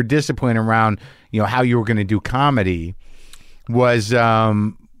seems that your discipline around, how you were going to do comedy was,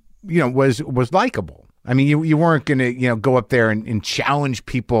 was likable. I mean, you weren't going to, go up there and challenge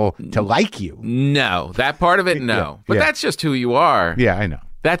people to like you. No, that part of it, no. But that's just who you are. Yeah, I know.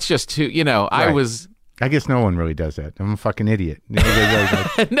 That's just who, right. I guess no one really does that. I'm a fucking idiot.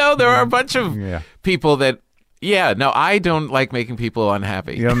 No, there are a bunch of people that, I don't like making people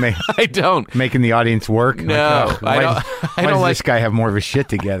unhappy. I don't. Making the audience work? No, I don't. Why does this guy have more of his shit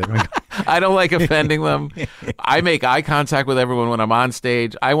together? I don't like offending them. I make eye contact with everyone when I'm on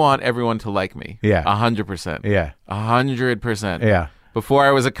stage. I want everyone to like me. Yeah. 100%. Yeah. 100%. Yeah. Before I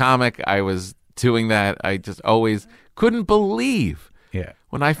was a comic, I was doing that. I just always couldn't believe. Yeah.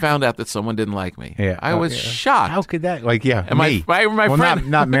 When I found out that someone didn't like me, I was shocked. How could that? Like, yeah, and my friend,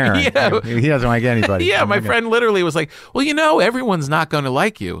 not Marin. He doesn't like anybody. Yeah, my friend literally was like, "Well, everyone's not going to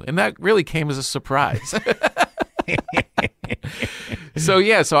like you," and that really came as a surprise.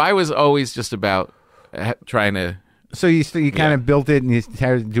 So I was always just about trying to. So you kind of built it, and you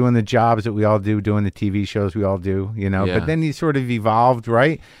started doing the jobs that we all do, doing the TV shows we all do, But then you sort of evolved,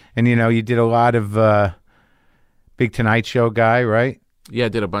 right? And you did a lot of Big Tonight Show guy, right? Yeah, I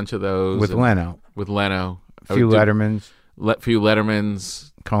did a bunch of those. With Leno. A few Lettermans. Few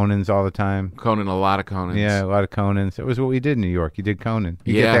Lettermans. Conans all the time. A lot of Conans. Yeah, a lot of Conans. That was what we did in New York. You did Conan.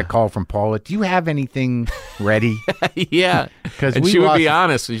 You get Yeah. that call from Paula. Do you have anything ready? Yeah. Because she would be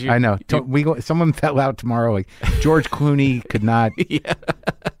honest. I know. Someone fell out tomorrow. Like George Clooney could not. Yeah.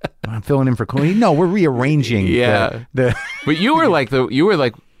 I'm filling in for Clooney. No, we're rearranging. Yeah. But you were like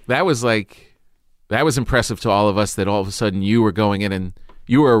that was impressive to all of us that all of a sudden you were going in and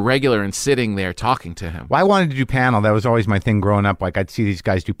you were a regular and sitting there talking to him. Well, I wanted to do panel. That was always my thing growing up. Like I'd see these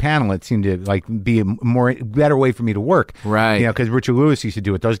guys do panel. It seemed to like be a better way for me to work. Right. Because Richard Lewis used to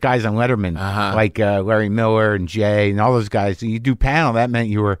do it. Those guys on Letterman, like Larry Miller and Jay and all those guys. You do panel. That meant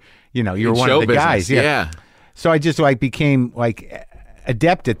you were, you were one of the guys. Yeah. So I just became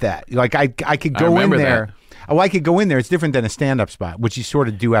adept at that. Like I could go in there. That. Oh, I could go in there. It's different than a stand-up spot, which you sort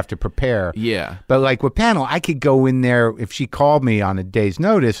of do have to prepare. Yeah. But with panel, I could go in there if she called me on a day's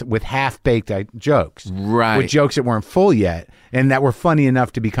notice with half-baked jokes. Right. With jokes that weren't full yet and that were funny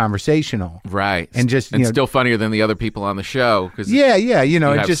enough to be conversational. Right. And just still funnier than the other people on the show. Yeah.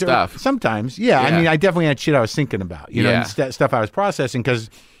 It's just stuff. Sometimes, yeah. I mean, I definitely had shit I was thinking about, and stuff I was processing because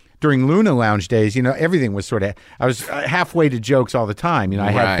during Luna Lounge days, everything was I was halfway to jokes all the time. I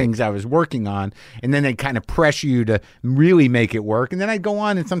had things I was working on, and then they'd kind of pressure you to really make it work. And then I'd go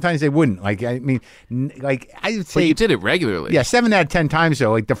on, and sometimes they wouldn't. I would say. But you did it regularly. Yeah, 7 out of 10 times,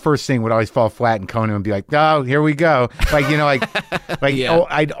 though, the first thing would always fall flat, and Conan would be like, oh, here we go. Yeah.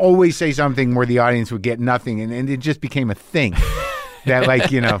 I'd always say something where the audience would get nothing, and it just became a thing. That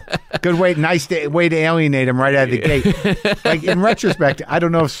good way, way to alienate him right out of the gate. In retrospect, I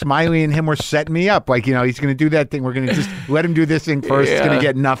don't know if Smiley and him were setting me up. He's going to do that thing. We're going to just let him do this thing first. Yeah. It's going to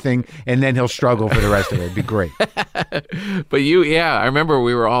get nothing, and then he'll struggle for the rest of it. It'd be great. But I remember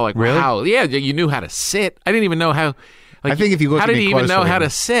we were all like, really? Wow, yeah, you knew how to sit. I didn't even know how. I think if you look at me closely, how did you even know how to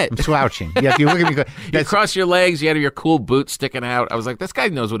sit? I'm slouching. Yeah, if you look at me, you cross your legs. You had your cool boots sticking out. I was like, this guy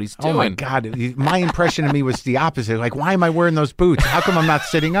knows what he's doing. Oh my God! My impression of me was the opposite. Why am I wearing those boots? How come I'm not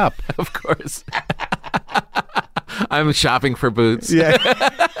sitting up? Of course, I'm shopping for boots. Yeah.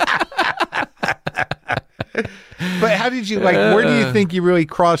 But how did you where do you think you really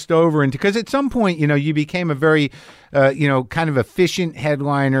crossed over into? Because at some point, you became a very, kind of efficient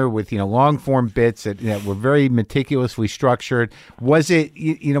headliner with long form bits that were very meticulously structured. Was it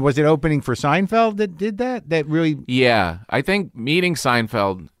was it opening for Seinfeld that did that? That really? Yeah, I think meeting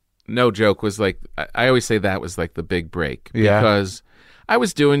Seinfeld, no joke, was I always say that was the big break. Yeah. Because I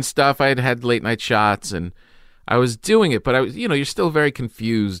was doing stuff. I had late night shots and I was doing it, but I was you're still very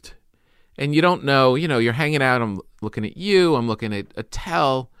confused. And you don't know, you're hanging out. I'm looking at you. I'm looking at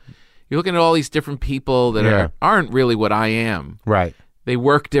Attell. You're looking at all these different people that aren't really what I am. Right. They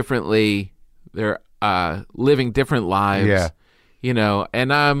work differently. They're living different lives. Yeah.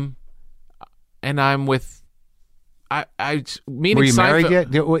 And I'm with. I meeting. Were you Seinfeld, married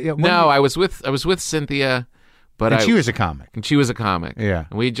yet? No, I was with Cynthia, but she was a comic. And she was a comic. Yeah.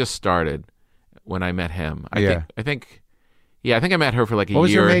 And we just started. when I met him. I think I met her for like a year. What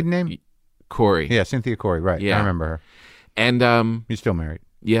was her maiden name? Corey. Yeah, Cynthia Corey. Right. Yeah, I remember her. And you're still married.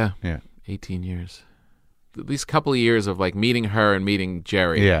 Yeah. Yeah. 18 years. These couple of years of like meeting her and meeting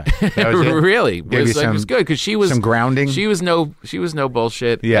Jerry. Yeah. That was it? Really. It was good because she was some grounding. She was no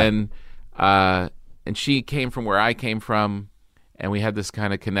bullshit. Yeah. And she came from where I came from, and we had this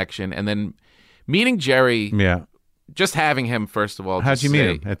kind of connection. And then meeting Jerry. Yeah. Just having him, first of all. How'd you meet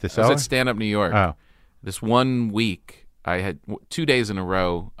him? At the Cellar? I was at Stand Up New York. Oh. This one week, I had 2 days in a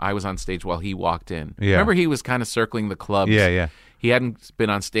row, I was on stage while he walked in. Yeah. Remember, he was kind of circling the clubs. Yeah. He hadn't been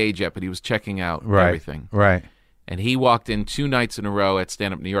on stage yet, but he was checking out everything. Right. And he walked in 2 nights in a row at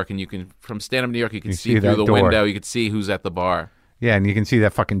Stand Up New York, and from Stand Up New York, you can see through the window, you could see who's at the bar. Yeah, and you can see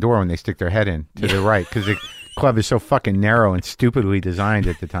that fucking door when they stick their head in to the right, because the club is so fucking narrow and stupidly designed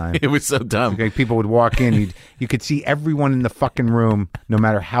at the time. It was so dumb. Okay, people would walk in, you could see everyone in the fucking room, no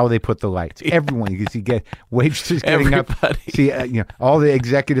matter how they put the lights. Everyone, you could see waitresses getting up, see all the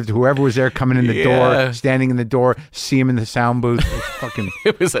executives, whoever was there coming in the door, standing in the door, see them in the sound booth.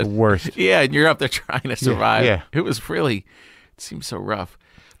 It was the worst. Yeah, and you're up there trying to survive. Yeah. It was really, it seemed so rough.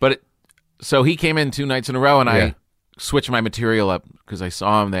 But so he came in 2 nights in a row, and I switched my material up because I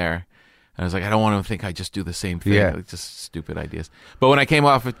saw him there. And I was like, I don't want him to think I just do the same thing. Yeah. It's just stupid ideas. But when I came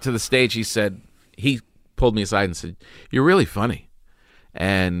off to the stage, he pulled me aside and said, "You're really funny."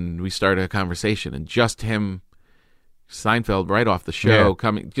 And we started a conversation. And just him, Seinfeld, right off the show,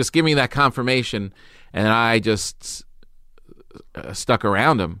 just give me that confirmation. And I just stuck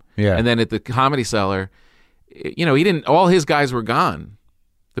around him. Yeah. And then at the Comedy Cellar, he didn't, all his guys were gone.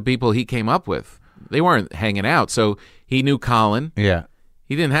 The people he came up with, they weren't hanging out. So he knew Colin. Yeah.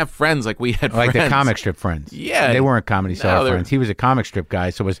 He didn't have friends like we had like friends. the comic strip friends. Yeah. They weren't Comedy Cellar friends. He was a comic strip guy,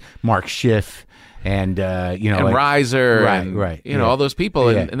 so it was Marc Schiff and, and Riser. Right. All those people,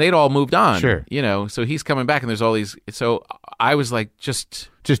 and they'd all moved on. Sure. So he's coming back, and there's all these. So I was like, just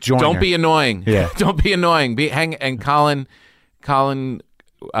join Don't her. be annoying. Yeah. Don't be annoying. And Colin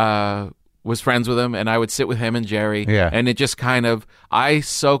was friends with him, and I would sit with him and Jerry. Yeah. And it just kind of, I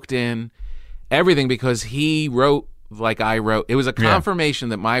soaked in everything because he wrote like I wrote. It was a confirmation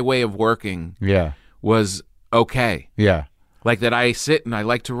that my way of working was okay. Yeah. Like that I sit and I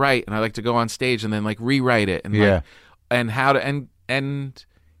like to write and I like to go on stage and then like rewrite it and and how to and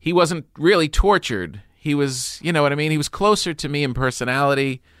he wasn't really tortured. He was, you know what I mean? He was closer to me in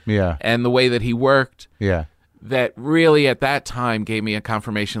personality and the way that he worked. Yeah. That really at that time gave me a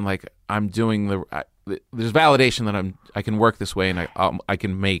confirmation like I'm doing there's validation that I can work this way and I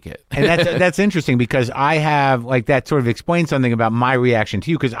can make it. And that's interesting because I have like that sort of explains something about my reaction to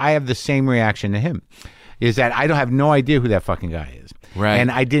you because I have the same reaction to him. Is that I don't have no idea who that fucking guy is. Right.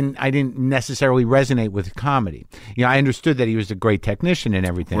 And I didn't necessarily resonate with comedy. I understood that he was a great technician and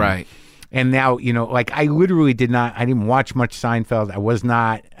everything. Right. And now, like I literally I didn't watch much Seinfeld.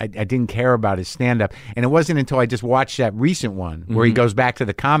 I didn't care about his stand-up. And it wasn't until I just watched that recent one where he goes back to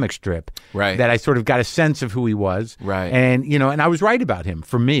the comic strip that I sort of got a sense of who he was. Right. And, and I was right about him.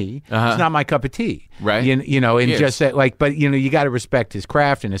 For me, it's not my cup of tea. Right. And just that, but, you got to respect his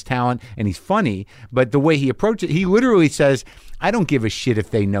craft and his talent, and he's funny. But the way he approaches it, he literally says, I don't give a shit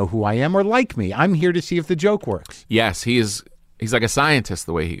if they know who I am or like me. I'm here to see if the joke works. Yes, he's like a scientist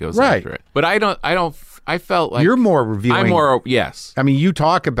the way he goes after it. But I felt like you're more revealing. I'm more, yes. I mean, you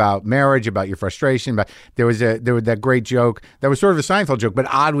talk about marriage, about your frustration, but there was that great joke that was sort of a Seinfeld joke, but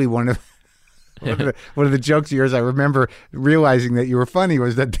oddly one of the jokes of yours I remember realizing that you were funny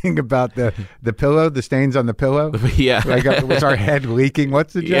was that thing about the pillow, the stains on the pillow. Yeah. Like was our head leaking?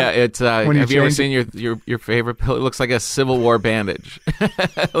 What's the joke? Yeah, it's have you ever seen your favorite pillow? It looks like a Civil War bandage.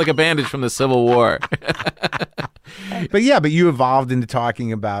 Like a bandage from the Civil War. But you evolved into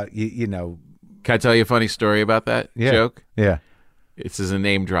talking about Can I tell you a funny story about that joke? Yeah. This is a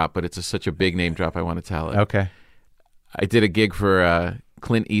name drop, but it's such a big name drop I want to tell it. Okay. I did a gig for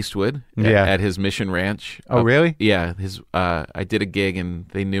Clint Eastwood at his Mission Ranch. Oh, really? Yeah. I did a gig and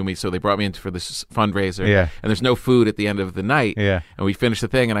they knew me, so they brought me in for this fundraiser. Yeah. And there's no food at the end of the night. Yeah. And we finished the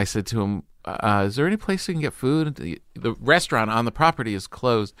thing, and I said to him, is there any place you can get food? The restaurant on the property is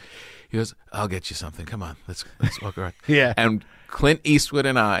closed. He goes, I'll get you something. Come on, let's walk around. Yeah. And Clint Eastwood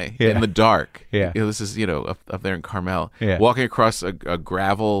and I, in the dark, yeah. This is, up there in Carmel, yeah. walking across a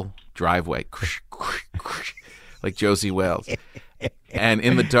gravel driveway, like Josie Wales. And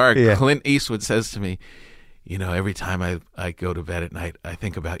in the dark, Clint Eastwood says to me, every time I go to bed at night, I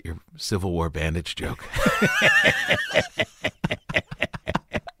think about your Civil War bandage joke.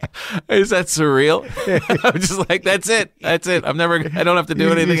 Is that surreal? I'm just like, that's it. I don't have to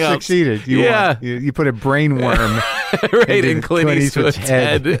do anything else. You succeeded. You put a brain worm right in Clint Eastwood's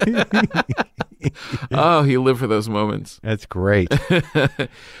head. Oh, you live for those moments. That's great.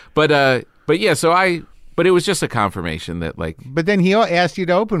 But yeah, but it was just a confirmation that like. But then he asked you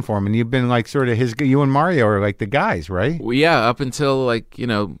to open for him, and you've been like sort of you and Mario are like the guys, right? Well, yeah, up until like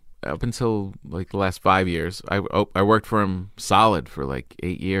the last 5 years, I worked for him solid for like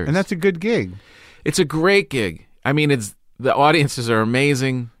 8 years, and that's a good gig. It's a great gig. I mean, the audiences are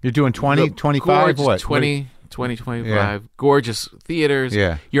amazing. You're doing 20, 25, what? 20, 25. Yeah. Gorgeous theaters.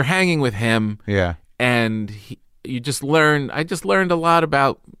 Yeah. You're hanging with him. Yeah. And I just learned a lot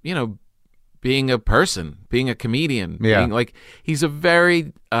about, being a person, being a comedian. Yeah. He's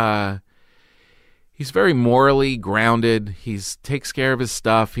very morally grounded. Takes care of his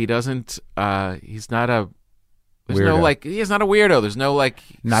stuff. He doesn't, he's not a, weirdo. He's not a weirdo. There's no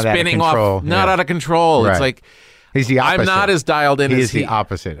not spinning out of control. off, not out of control. Right. It's like, he's the opposite. I'm not as dialed in as he is. The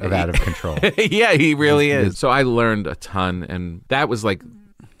opposite of out of control. Yeah, he really is. So I learned a ton, and that was like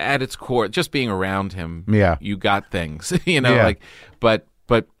at its core, just being around him. Yeah, you got things, Yeah. but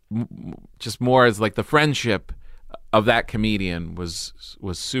just more as like the friendship of that comedian was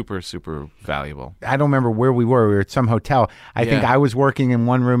super, super valuable. I don't remember where we were. We were at some hotel. I think I was working in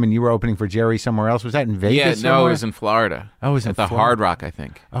one room and you were opening for Jerry somewhere else. Was that in Vegas? Yeah, somewhere? no, it was in Florida. Oh, it was at in the Florida? Hard Rock, I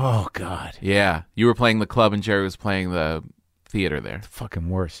think. Oh, God. Yeah, you were playing the club and Jerry was playing the theater there. It's fucking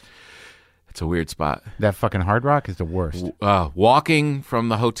worst. It's a weird spot. That fucking Hard Rock is the worst. Walking from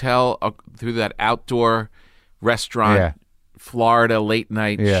the hotel through that outdoor restaurant, Florida late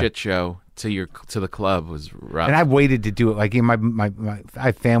night shit show to the club was rough. And I waited to do it. Like I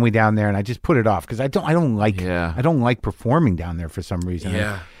have family down there, and I just put it off because I don't like performing down there for some reason.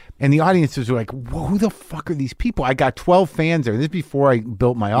 Yeah. And the audiences were like, "Whoa, who the fuck are these people?" I got 12 fans there. This is before I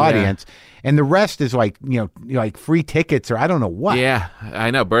built my audience, and the rest is like like free tickets or I don't know what. Yeah,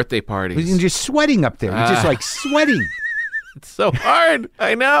 I know, birthday parties. You're just sweating up there. You're just like sweating. It's so hard.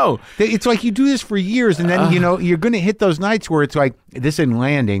 I know. It's like you do this for years, and then you're going to hit those nights where it's like this isn't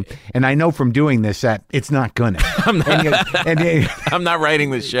landing, and I know from doing this that it's not gonna. I'm not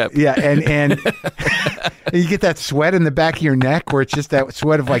riding the ship. Yeah, and you get that sweat in the back of your neck where it's just that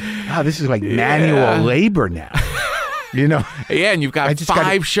sweat of like, this is like manual labor now. Yeah, and you've got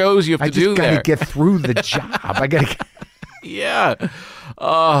five shows you have to do there. I just got to get through the job. I got to. Yeah.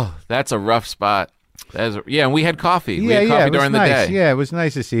 Oh, that's a rough spot. And we had coffee. We had coffee during the day. Yeah, it was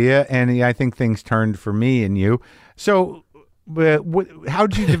nice to see you. And I think things turned for me and you. So, how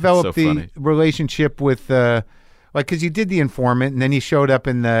did you develop the relationship with, because you did The Informant, and then you showed up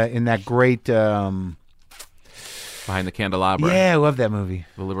in that great Behind the Candelabra. Yeah, I love that movie.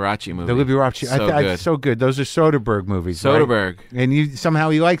 The Liberace movie. The Liberace. Good. So good. Those are Soderbergh movies. Soderbergh. Right? And somehow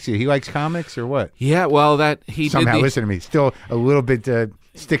he likes you. He likes comics or what? Yeah, well, somehow. Listen to me. Still a little bit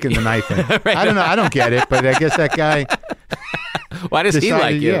sticking the knife in. Right. I don't know. I don't get it, but I guess that guy. Why does he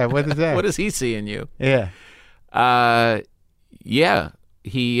like you? Yeah. What is that? What does he see in you? Yeah. Yeah.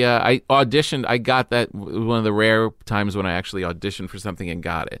 He. I auditioned. I got that. One of the rare times when I actually auditioned for something and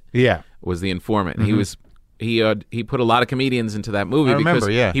got it. Yeah. Was The Informant. Mm-hmm. He put a lot of comedians into that movie because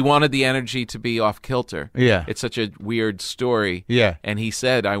he wanted the energy to be off kilter. Yeah. It's such a weird story. Yeah. And he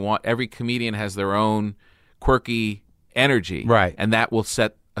said, I want every comedian has their own quirky energy. Right. And that will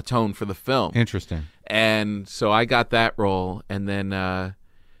set a tone for the film. Interesting. And so I got that role, and then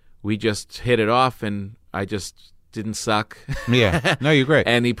we just hit it off, and I just didn't suck. Yeah. No, you're great.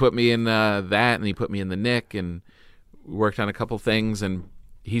 And he put me in that, and he put me in the Nick, and worked on a couple things, and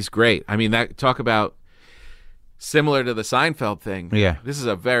he's great. I mean, talk about similar to the Seinfeld thing. Yeah. This is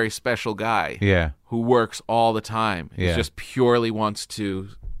a very special guy. Yeah. Who works all the time. He just purely wants to.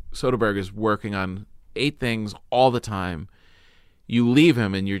 Soderbergh is working on 8 things all the time. You leave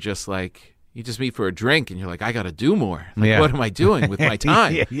him and you're just like, you just meet for a drink and you're like, I got to do more. Like, what am I doing with my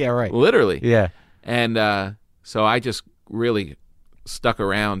time? Yeah, right. Literally. Yeah. And so I just really stuck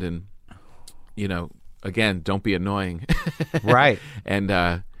around and, again, don't be annoying. Right.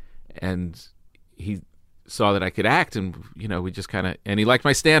 And he saw that I could act, and we just kind of, and he liked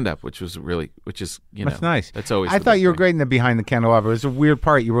my stand-up, which is that's nice. That's always. I thought you were great in the Behind the Candelabra. It was a weird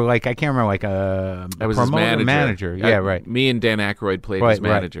part. You were like, I can't remember, like I was his manager. Yeah, right. Me and Dan Aykroyd played his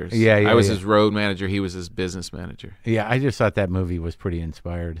managers. Right. Yeah, I was his road manager. He was his business manager. Yeah, I just thought that movie was pretty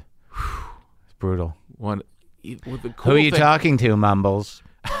inspired. It's brutal. Who are you talking to, Mumbles?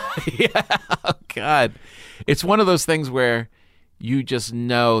 Yeah. Oh God, it's one of those things where you just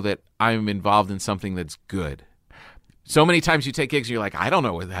know that I'm involved in something that's good. So many times you take gigs and you're like, I don't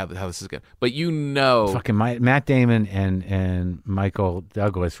know how this is good. But fucking Matt Damon and Michael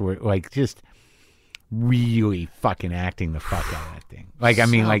Douglas were like just really fucking acting the fuck out of that thing. Like, I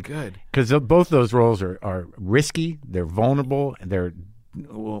mean, like, good. Because both those roles are risky, they're vulnerable, and they're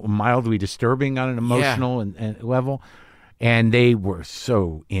mildly disturbing on an emotional and level, and they were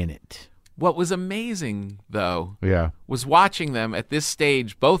so in it. What was amazing, though, Yeah. was watching them at this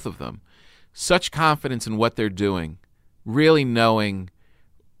stage, both of them, such confidence in what they're doing, really knowing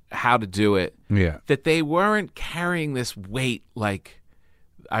how to do it, that they weren't carrying this weight. Like,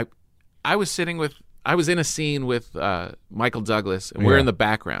 I was in a scene with Michael Douglas, and we're in the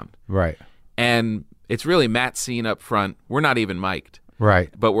background. Right. And it's really Matt's scene up front. We're not even mic'd. Right.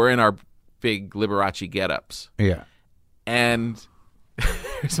 But we're in our big Liberace get-ups. Yeah. And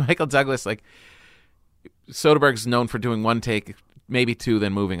there's Michael Douglas, like, Soderbergh's known for doing one take, maybe two,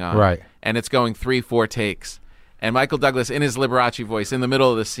 then moving on. Right. And it's going 3-4 takes. And Michael Douglas, in his Liberace voice, in the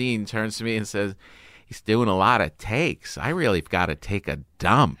middle of the scene, turns to me and says, he's doing a lot of takes. I really got to take a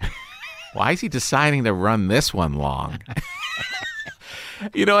dump. Why is he deciding to run this one long?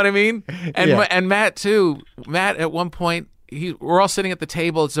 You know what I mean? And Matt, too. Matt, at one point, we're all sitting at the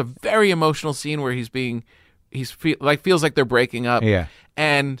table. It's a very emotional scene where feels like they're breaking up. Yeah.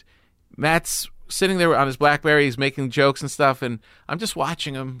 And Matt's sitting there on his BlackBerry. He's making jokes and stuff, and I'm just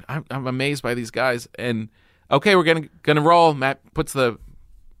watching him. I'm amazed by these guys. And okay, we're gonna roll. Matt puts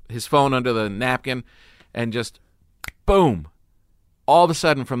his phone under the napkin, and just boom! All of a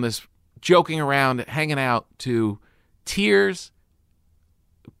sudden, from this joking around, hanging out, to tears,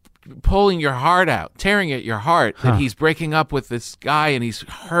 pulling your heart out, tearing at your heart that he's breaking up with this guy, and he's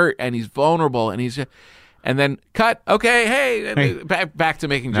hurt, and he's vulnerable, and then cut. Okay, hey, back to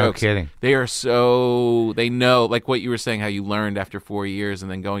making jokes. No kidding. They know, like what you were saying, how you learned after 4 years,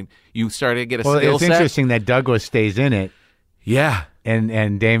 and then you started to get a skill set. Well, it's interesting that Douglas stays in it. Yeah.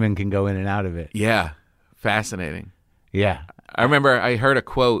 And Damon can go in and out of it. Yeah. Fascinating. Yeah. I remember I heard a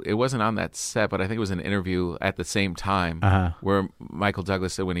quote. It wasn't on that set, but I think it was an interview at the same time where Michael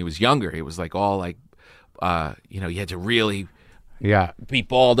Douglas said when he was younger, he was like all like, you had to really be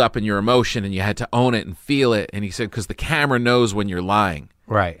balled up in your emotion, and you had to own it and feel it. And he said, because the camera knows when you're lying.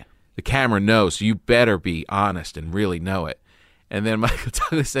 Right. The camera knows, so you better be honest and really know it. And then Michael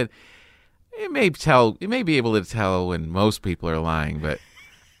Douglas said, it may be able to tell when most people are lying, but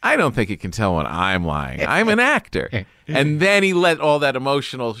I don't think it can tell when I'm lying. I'm an actor. And then he let all that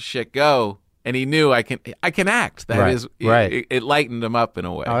emotional shit go, and he knew I can act. It lightened him up in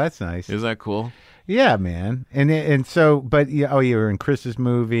a way. Oh, that's nice. Isn't that cool? Yeah, man. And so, but you were in Chris's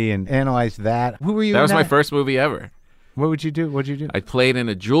movie and analyzed that. Who were you? That was my first movie ever. What would you do? What'd you do? I played in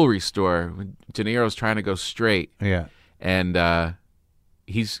a jewelry store when De Niro's trying to go straight. Yeah. And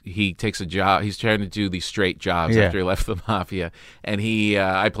he takes a job. He's trying to do these straight jobs after he left the mafia. And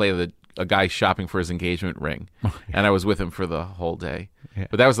I play a guy shopping for his engagement ring. And I was with him for the whole day. Yeah.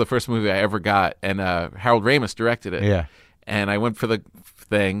 But that was the first movie I ever got. And Harold Ramis directed it. Yeah. And I went for the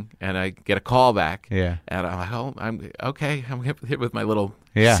thing, and I get a call back. Yeah. And I'm like, oh, I'm okay. I'm hit with my little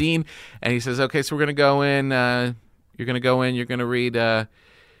scene. And he says, okay, so we're going to go in. You're going to go in. You're going to read.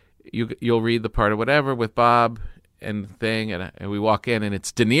 You'll read the part of whatever with Bob and thing. And we walk in, and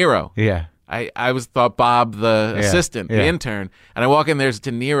it's De Niro. Yeah. I thought Bob, the assistant, the intern. And I walk in, there's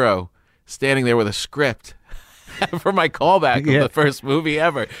De Niro standing there with a script for my callback of the first movie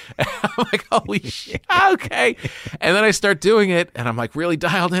ever. And I'm like, holy shit, okay. And then I start doing it, and I'm like really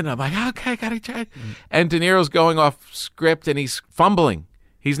dialed in. I'm like, okay, gotta try it. And De Niro's going off script, and he's fumbling.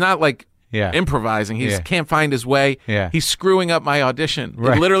 He's not like improvising. He can't find his way. Yeah. He's screwing up my audition.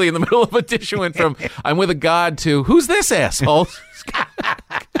 Right. Literally in the middle of audition went from I'm with a god to who's this asshole?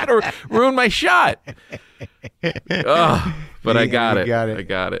 Gotta ruin my shot. But I got it. I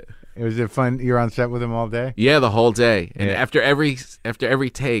got it. Was it fun? You're on set with him all day? Yeah, the whole day. And after every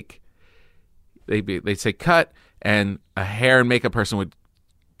take, they'd say cut, and a hair and makeup person would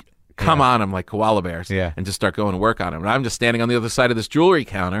come on him like koala bears and just start going to work on him. And I'm just standing on the other side of this jewelry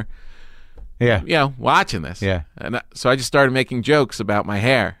counter, watching this. Yeah. And so I just started making jokes about my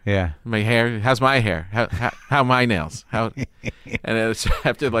hair. Yeah. My hair. How's my hair? How my nails? How? And it's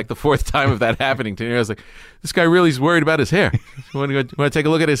after like the fourth time of that happening to me, I was like, this guy really is worried about his hair. You want to take a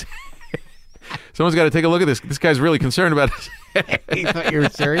look at his Someone's got to take a look at this. This guy's really concerned about his hair. He thought you were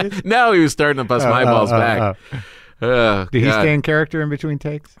serious? No, he was starting to bust my balls back. Did he stay in character in between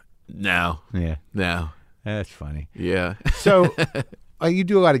takes? No. Yeah. No. That's funny. Yeah. So you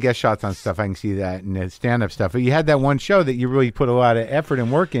do a lot of guest shots on stuff. I can see that, and the stand-up stuff. But you had that one show that you really put a lot of effort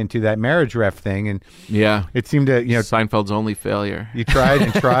and work into, that marriage ref thing, and it seemed to, Seinfeld's only failure. You tried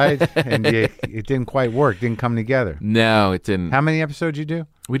and tried, and it didn't quite work. Didn't come together. No, it didn't. How many episodes you do?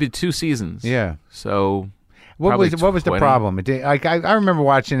 We did 2 seasons. Yeah. So what was the problem? I remember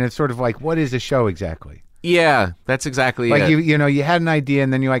watching it. Sort of like, what is a show exactly? Yeah, that's exactly like it. You had an idea,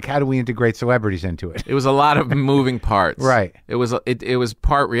 and then you're like, how do we integrate celebrities into it? It was a lot of moving parts. Right. It was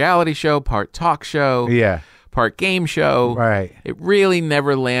part reality show, part talk show. Yeah. Part game show. Right. It really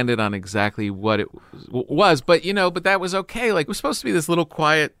never landed on exactly what it was, but that was okay. Like, it was supposed to be this little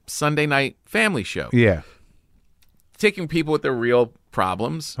quiet Sunday night family show. Yeah. Taking people with their real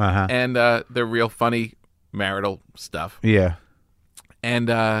problems and their real funny marital stuff. Yeah. And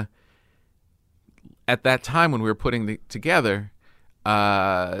at that time when we were putting it together,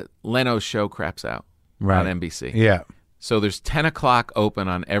 Leno's show craps out on NBC. Yeah. So there's 10 o'clock open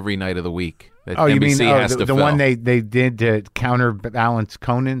on every night of the week. That you NBC mean has to the fill. one they did to counterbalance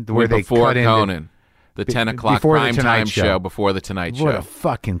Conan? Where they before cut Conan. The 10 o'clock prime time show before the Tonight Show. What a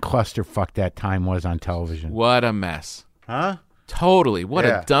fucking clusterfuck that time was on television. What a mess. Huh? Totally. What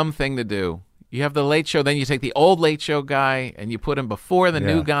a dumb thing to do. You have the Late Show, then you take the old Late Show guy and you put him before the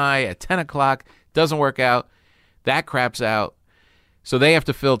new guy at 10 o'clock. Doesn't work out. That craps out. So they have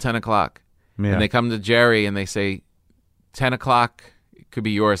to fill 10 o'clock. Yeah. And they come to Jerry and they say, 10 o'clock could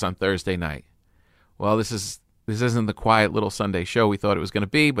be yours on Thursday night. Well, this isn't the quiet little Sunday show we thought it was going to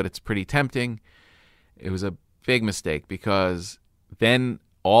be, but it's pretty tempting. It was a big mistake because then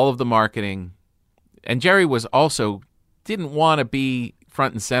all of the marketing, and Jerry was also didn't want to be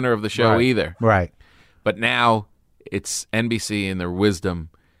front and center of the show either. Right. But now it's NBC in their wisdom.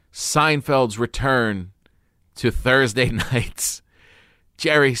 Seinfeld's return to Thursday nights.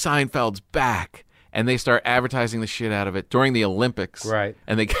 Jerry Seinfeld's back. And they start advertising the shit out of it during the Olympics. Right.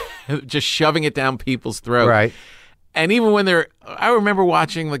 And they just shoving it down people's throats. Right. And even when I remember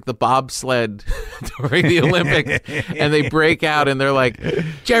watching like the bobsled during the Olympics and they break out and they're like,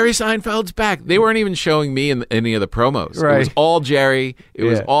 Jerry Seinfeld's back. They weren't even showing me in any of the promos. Right. It was all Jerry. It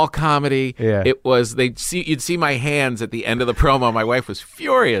was all comedy. Yeah. It was, you'd see my hands at the end of the promo. My wife was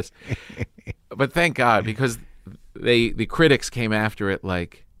furious. But thank God, because the critics came after it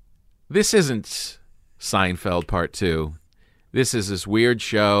like, this isn't Seinfeld Part 2. This is this weird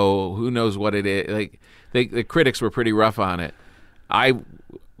show. Who knows what it is? Like the critics were pretty rough on it. I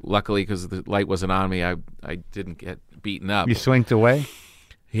luckily, because the light wasn't on me, I didn't get beaten up. You slinked away?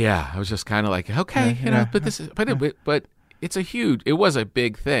 Yeah, I was just kind of like, okay, but this is but it was a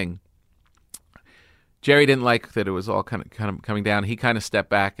big thing. Jerry didn't like that it was all kind of coming down. He kind of stepped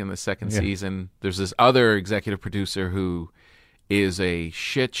back in the second season. There's this other executive producer who is a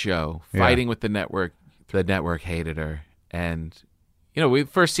shit show, fighting with the network. The network hated her. And,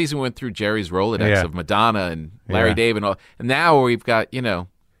 first season we went through Jerry's Rolodex of Madonna and Larry David and all. And now we've got,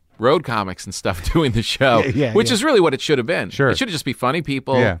 road comics and stuff doing the show, which is really what it should have been. Sure. It should have just be funny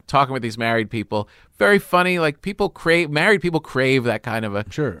people talking with these married people. Very funny. Like married people crave that kind of a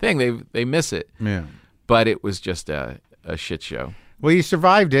thing. They miss it. Yeah. But it was just a shit show. Well, you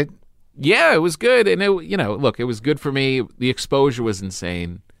survived it. Yeah, it was good. And, look, it was good for me. The exposure was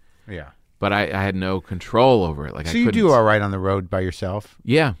insane. Yeah. But I had no control over it. So you do all right on the road by yourself?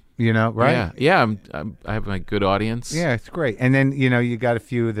 Yeah. Right? Yeah. I have my good audience. Yeah, it's great. And then, you got a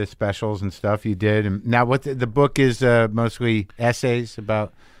few of the specials and stuff you did. And now what the book is mostly essays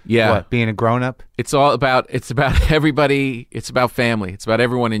about what, being a grown-up? It's about everybody. It's about family. It's about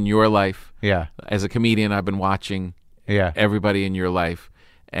everyone in your life. Yeah. As a comedian, I've been watching everybody in your life.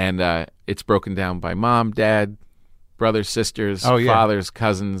 And it's broken down by mom, dad, brothers, sisters, fathers,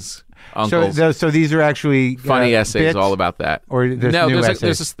 cousins, uncles. So these are actually funny essays bits? All about that. Or there's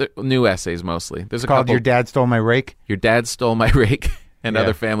new essays mostly. There's called couple. Your Dad Stole My Rake? Your Dad Stole My Rake and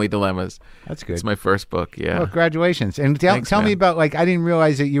Other Family Dilemmas. That's good. It's my first book, Well, congratulations. And tell me about, I didn't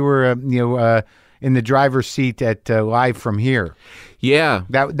realize that you were, in the driver's seat at Live From Here. Yeah.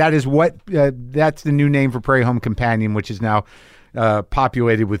 That is what, that's the new name for Prairie Home Companion, which is now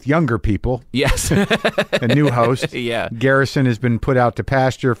populated with younger people. Yes. A new host. Yeah. Garrison has been put out to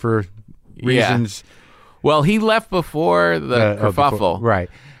pasture for reasons. Well, he left before the kerfuffle. Right.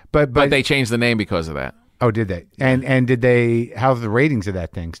 But they changed the name because of that. Oh, did they? And did they, how's the ratings of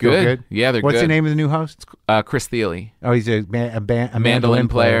that thing? Still good? Yeah, they're What's good. What's the name of the new host? Chris Thiele. Oh, he's a mandolin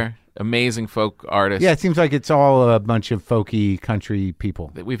player. Amazing folk artist. Yeah, it seems like it's all a bunch of folky country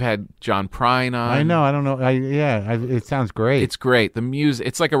people. We've had John Prine on. I know. I don't know. It sounds great. It's great. The music,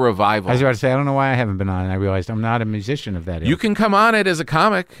 it's like a revival. I was about to say, I don't know why I haven't been on it. I realized I'm not a musician of that ilk. You can come on it as a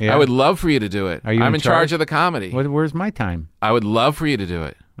comic. Yeah. I would love for you to do it. Are you I'm in charge of the comedy. Where's my time? I would love for you to do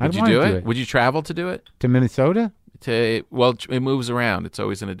it. Would you do it? Would you travel to do it? To Minnesota? It moves around. It's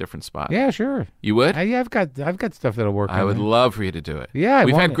always in a different spot. Yeah, sure. You would? Yeah, I've got stuff that'll work. I would love for you to do it. Yeah,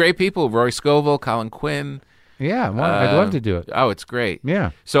 we've had great people: Roy Scovel, Colin Quinn. Yeah, I'd love to do it. Oh, it's great.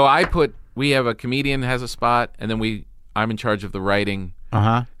 Yeah. So we have a comedian has a spot, and then I'm in charge of the writing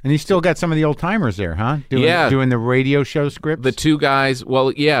And you still got some of the old timers there, huh? Doing the radio show scripts. The two guys.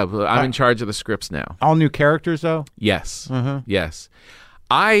 Well, yeah, I'm in charge of the scripts now. All new characters, though. Yes, yes.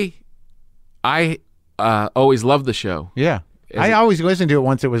 I always loved the show. Yeah. I always listened to it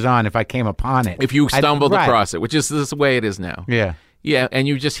once it was on if I came upon it. If you stumbled across it, which is the way it is now. Yeah. Yeah, and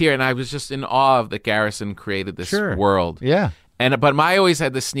you just hear it, and I was just in awe of that Garrison created this world. Yeah. But I always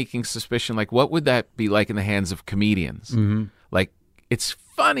had this sneaking suspicion, like, what would that be like in the hands of comedians? Like, it's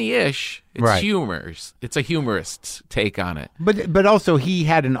funny-ish. It's humorous. It's a humorist's take on it. But also he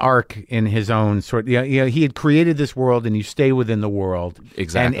had an arc in his own sort. He had created this world, and you stay within the world.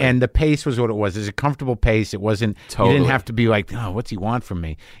 Exactly. And the pace was what it was. It was a comfortable pace. It wasn't. Totally. You didn't have to be like, oh, what's he want from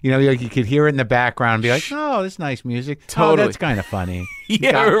me? You could hear it in the background and be like, oh, this nice music. Totally. Oh, that's kind of funny.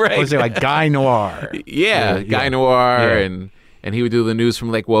 Right. Was it like Guy Noir? Guy Noir, and he would do the news from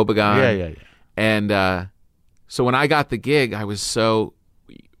Lake Wobegon. Yeah. And so when I got the gig, I was so.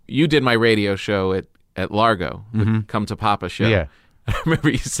 You did my radio show at Largo, the Come to Papa show. Yeah. I remember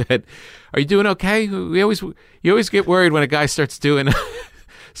you said, "Are you doing okay?" You always get worried when a guy starts doing a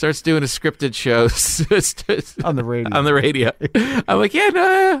scripted show on the radio. On the radio, I'm like, "Yeah,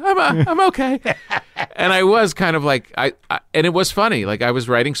 no, I'm okay." And I was kind of like, and it was funny. Like I was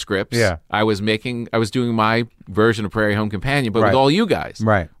writing scripts. Yeah. I was doing my version of Prairie Home Companion, but with all you guys,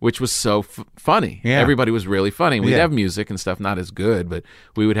 right? Which was so funny. Yeah. Everybody was really funny. We'd have music and stuff, not as good, but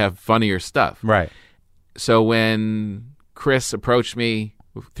we would have funnier stuff. Right. So when Chris approached me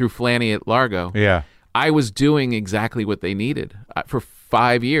through Flanny at Largo, I was doing exactly what they needed. For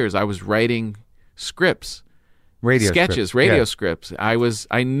 5 years, I was writing scripts. Radio scripts.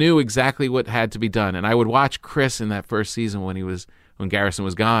 I knew exactly what had to be done, and I would watch Chris in that first season when Garrison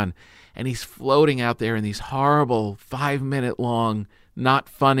was gone, and he's floating out there in these horrible 5-minute long, not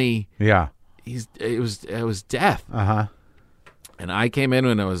funny. Yeah, it was death. And I came in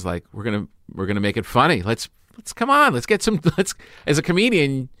and I was like, we're gonna make it funny. Let's come on. Let's get some. As a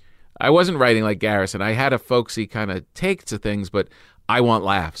comedian, I wasn't writing like Garrison. I had a folksy kind of take to things, but I want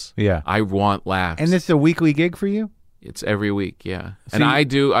laughs. Yeah. I want laughs. And this is a weekly gig for you? It's every week, yeah. So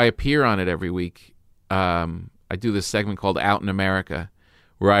I appear on it every week. I do this segment called Out in America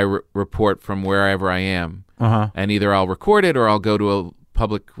where I report from wherever I am. And either I'll record it or I'll go to a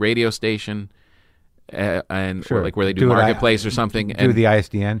public radio station or like where they do Marketplace or something. Do the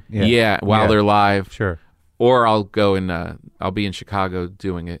ISDN? Yeah, while they're live. Sure. Or I'll go and I'll be in Chicago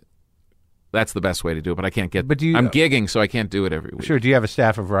doing it. That's the best way to do it, but I can't get. I'm gigging, so I can't do it every week. Sure. Do you have a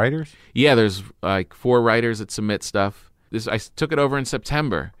staff of writers? Yeah, there's like 4 writers that submit stuff. I took it over in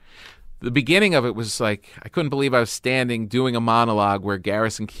September. The beginning of it was like I couldn't believe I was standing doing a monologue where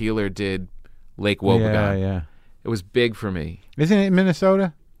Garrison Keillor did Lake Wobegon. Yeah. It was big for me. Isn't it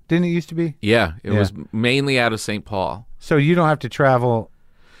Minnesota? Didn't it used to be? Yeah, it was mainly out of St. Paul. So you don't have to travel.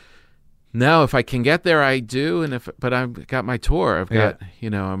 No, if I can get there, I do. But I've got my tour. I've got,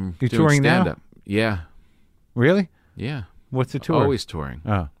 I'm You're doing touring stand-up. now? Yeah. Really? Yeah. What's the tour? Always touring.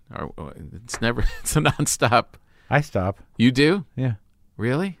 Oh. It's a nonstop. I stop. You do? Yeah.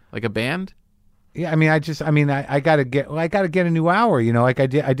 Really? Like a band? Yeah, I gotta get a new hour, like I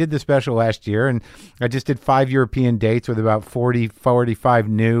did the special last year, and I just did 5 European dates with about 45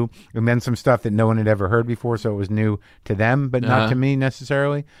 new, and then some stuff that no one had ever heard before, so it was new to them, but not to me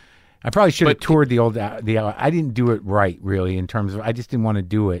necessarily. I probably should have toured the hour. I didn't do it right, really, in terms of I just didn't want to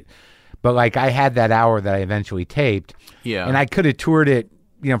do it. But like I had that hour that I eventually taped, and I could have toured it,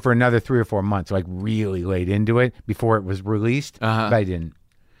 for another 3 or 4 months, like really laid into it before it was released. But I didn't.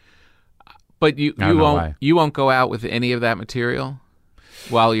 But you won't go out with any of that material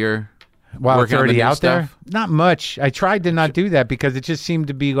while it's already out there? Stuff? Not much. I tried to not do that because it just seemed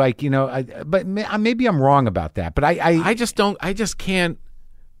to be like, but maybe I'm wrong about that. But I just can't.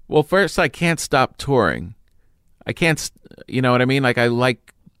 Well, first, I can't stop touring. I can't, you know what I mean? Like,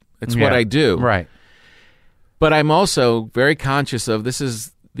 it's what I do. Right. But I'm also very conscious of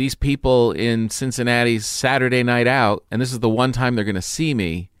these people in Cincinnati's Saturday night out, and this is the one time they're going to see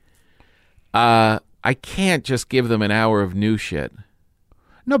me. I can't just give them an hour of new shit.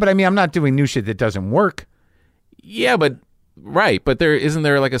 No, but I'm not doing new shit that doesn't work. Yeah, but isn't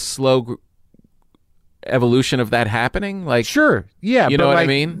there like a slow evolution of that happening? Like, sure, yeah, you know what I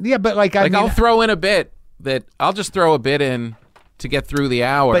mean? Yeah, but I'll throw in a bit I'll just throw a bit in to get through the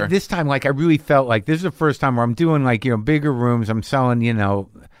hour. But this time, I really felt like this is the first time where I'm doing bigger rooms. I'm selling,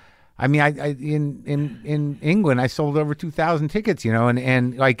 I in England I sold over 2,000 tickets,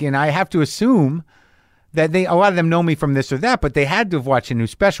 and I have to assume that a lot of them know me from this or that, but they had to have watched a new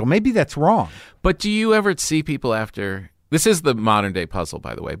special. Maybe that's wrong. But do you ever see people after? This is the modern day puzzle,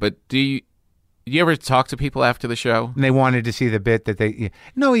 by the way. But do you ever talk to people after the show? And they wanted to see the bit that they.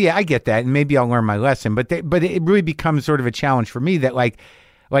 No, yeah, I get that, and maybe I'll learn my lesson. But it really becomes sort of a challenge for me that like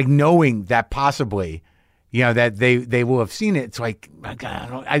knowing that possibly, that they will have seen it. It's like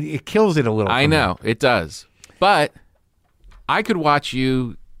it kills it a little. I know it does, but I could watch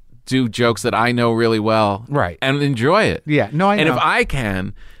you do jokes that I know really well, right, and enjoy it. Yeah, no, I know. And if I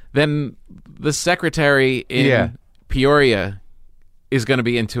can, then the secretary in Peoria is going to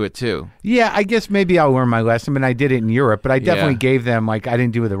be into it too. Yeah, I guess maybe I'll learn my lesson. But I did it in Europe. But I definitely gave them I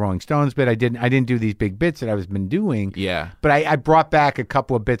didn't do the Rolling Stones bit. I didn't do these big bits that I was been doing. Yeah. But I brought back a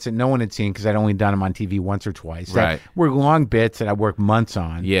couple of bits that no one had seen because I'd only done them on TV once or twice. Right. That were long bits that I worked months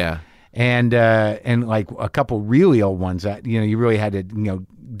on. Yeah. And like a couple really old ones that you really had to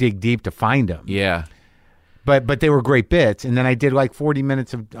dig deep to find them. Yeah. But they were great bits. And then I did like 40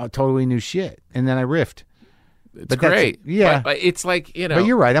 minutes of totally new shit. And then I riffed. It's great. Yeah. But it's like, But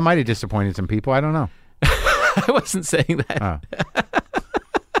you're right. I might have disappointed some people. I don't know. I wasn't saying that. Oh.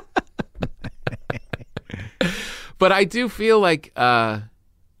 But I do feel like, I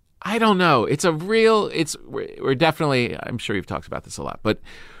don't know. We're definitely, I'm sure you've talked about this a lot, but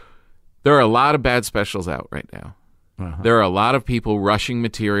there are a lot of bad specials out right now. Uh-huh. There are a lot of people rushing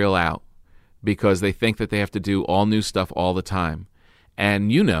material out because they think that they have to do all new stuff all the time.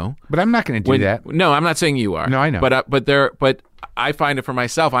 And but I'm not going to do that. No, I'm not saying you are. No, I know. But I find it for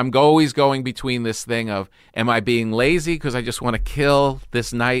myself. I'm always going between this thing of, am I being lazy because I just want to kill this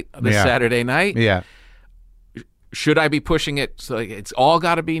Saturday night? Yeah. Should I be pushing it so it's all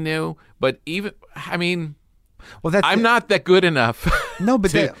got to be new? But I'm not that good enough. No,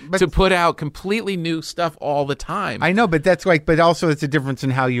 but to put out completely new stuff all the time. I know, but that's but also it's a difference in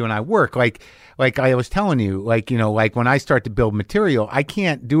how you and I work. Like I was telling you, like when I start to build material, I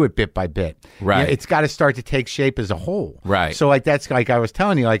can't do it bit by bit. Right. It's got to start to take shape as a whole. Right. So that's like I was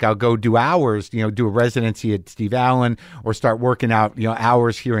telling you, I'll go do hours, do a residency at Steve Allen or start working out,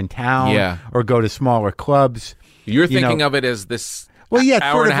 hours here in town. Yeah. Or go to smaller clubs. You're thinking of it as this. Well, yeah, it's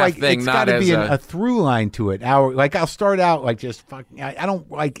hour sort and of a half like thing, it's got to be a through line to it. I'll start out like just fucking. I don't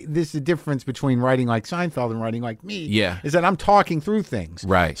like this. Is the difference between writing like Seinfeld and writing like me. Yeah, is that I'm talking through things.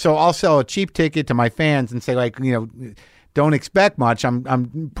 Right. So I'll sell a cheap ticket to my fans and say don't expect much.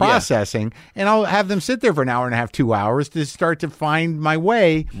 I'm processing, and I'll have them sit there for an hour and a half, 2 hours to start to find my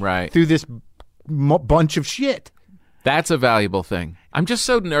way through this bunch of shit. That's a valuable thing. I'm just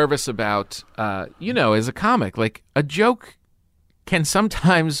so nervous about, as a comic, like a joke can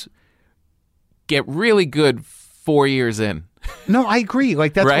sometimes get really good 4 years in. No, I agree.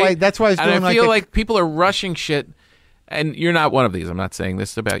 Like that's right? why I was doing. And I feel like people are rushing shit, and you're not one of these. I'm not saying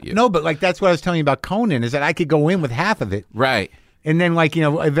this about you. No, but that's what I was telling you about Conan is that I could go in with half of it, right? And then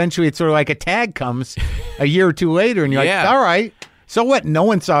eventually it's sort of like a tag comes a year or two later, and you're like, all right, so what? No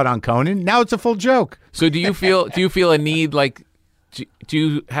one saw it on Conan. Now it's a full joke. So do you feel a need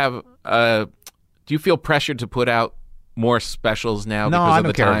do you feel pressured to put out more specials now because of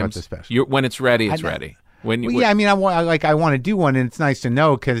the times? No, I don't care about the special. When it's ready, it's ready. I want to do one, and it's nice to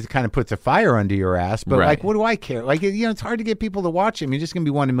know because it kind of puts a fire under your ass. But what do I care? It's hard to get people to watch them. You're just going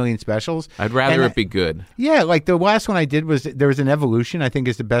to be 1 in a million specials. I'd rather it be good. Yeah, like the last one I did there was an Evolution. I think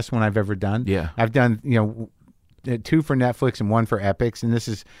is the best one I've ever done. Yeah, I've done 2 for Netflix and 1 for Epix, and this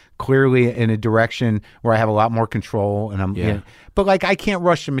is clearly in a direction where I have a lot more control. And but I can't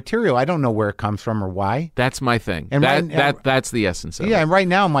rush the material. I don't know where it comes from or why. That's my thing. And that's the essence of it. Yeah, and right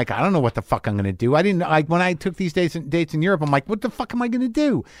now I'm like, I don't know what the fuck I'm going to do. I didn't when I took these dates in Europe. I'm like, what the fuck am I going to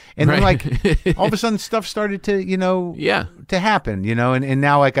do? And then all of a sudden stuff started to to happen. And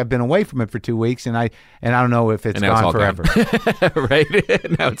now I've been away from it for 2 weeks, and I don't know if it's gone forever. Right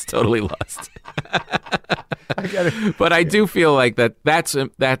now it's totally lost. But I do feel like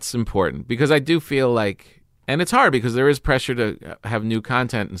that's important because I do feel like. And it's hard because there is pressure to have new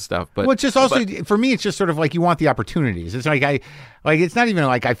content and stuff. But it's just also for me, it's just sort of like you want the opportunities. It's it's not even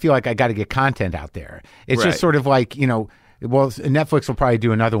like I feel like I got to get content out there. It's just sort of like well, Netflix will probably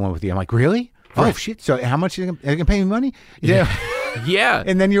do another one with you. I'm like, really? Oh shit! So how much are they going to pay me money? Yeah. Yeah.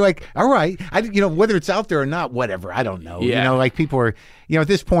 And then you're like, all right, whether it's out there or not, whatever. I don't know. Yeah. People are, at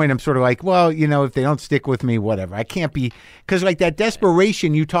this point, I'm sort of like, well, if they don't stick with me, whatever. I can't be, because that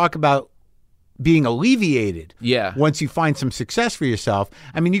desperation you talk about being alleviated once you find some success for yourself.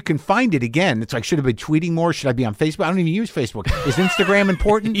 I mean, you can find it again. It's like, should I be tweeting more? Should I be on Facebook? I don't even use Facebook. Is Instagram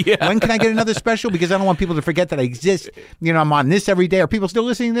important? When can I get another special? Because I don't want people to forget that I exist. I'm on this every day. Are people still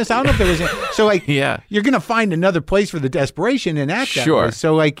listening to this? I don't know if they're listening. So you're going to find another place for the desperation and act that way.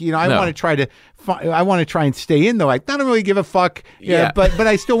 So I want to try to I want to try and stay in though. I don't really give a fuck. But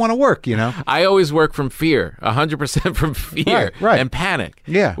I still want to work, I always work from fear, 100% from fear and panic.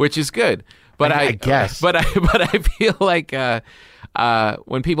 Yeah. Which is good. But I guess. But I feel like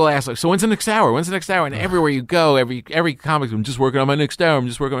when people ask, like, so when's the next hour? When's the next hour? And everywhere you go, every comic, I'm just working on my next hour. I'm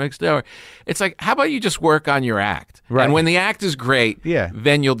just working on my next hour. It's like, how about you just work on your act? Right. And when the act is great,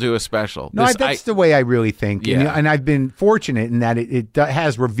 then you'll do a special. No, that's the way I really think. Yeah. And I've been fortunate in that it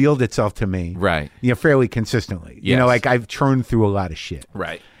has revealed itself to me, right? fairly consistently. Yes. Like I've churned through a lot of shit,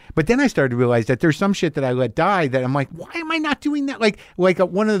 right? But then I started to realize that there's some shit that I let die that I'm like, why am I not doing that? Like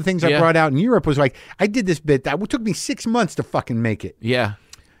one of the things I brought out in Europe was like, I did this bit that took me 6 months to fucking make it. Yeah.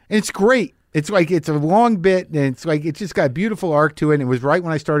 And it's great. It's like, it's a long bit and it's like, it's just got a beautiful arc to it. And it was right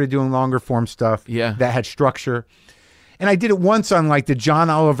when I started doing longer form stuff that had structure. And I did it once on like the John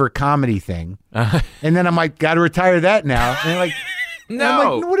Oliver comedy thing. And then I'm like, got to retire that now. And like,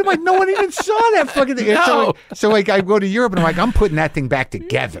 no. Like, what am I? No one even saw that fucking thing. No. So I go to Europe and I'm like, I'm putting that thing back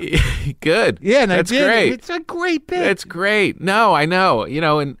together. Good. Yeah, and that's I did. Great. It's a great bit. It's great. No, I know.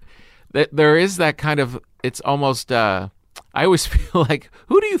 And there is that kind of. It's almost. I always feel like,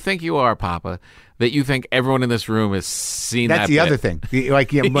 who do you think you are, Papa? That you think everyone in this room has seen that. That's the other thing.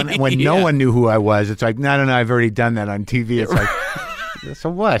 When no one knew who I was, it's like, no, I've already done that on TV. It's like.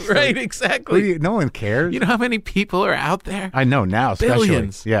 So what? Right, exactly. No one cares. You know how many people are out there? I know now, especially.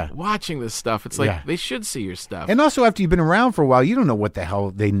 Billions. Yeah. Watching this stuff. It's like they should see your stuff. And also, after you've been around for a while, you don't know what the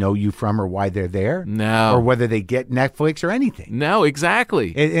hell they know you from or why they're there. No. Or whether they get Netflix or anything. No,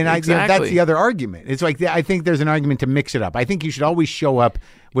 exactly. And that's the other argument. It's like, I think there's an argument to mix it up. I think you should always show up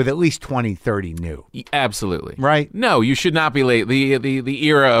with at least 20, 30 new. Absolutely. Right? No, you should not be late. The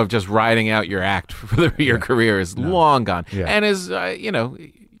era of just riding out your act for your career is long gone. Yeah. And as,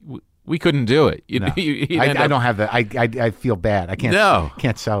 we couldn't do it. I don't have that. I feel bad. I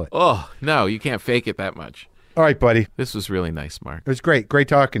can't sell it. Oh, no, you can't fake it that much. All right, buddy. This was really nice, Mark. It was great. Great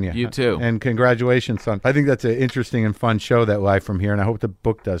talking to you. You too. And congratulations, son. I think that's an interesting and fun show, that Live From Here, and I hope the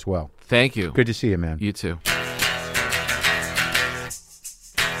book does well. Thank you. Good to see you, man. You too.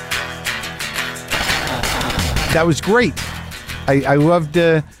 That was great. I loved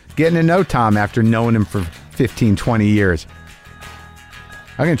getting to know Tom after knowing him for 15, 20 years.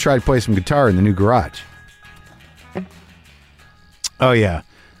 I'm going to try to play some guitar in the new garage. Oh, yeah.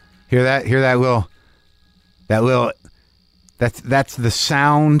 Hear that? Hear that little... That's the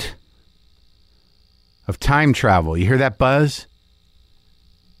sound of time travel. You hear that buzz?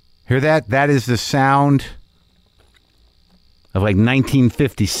 Hear that? That is the sound of like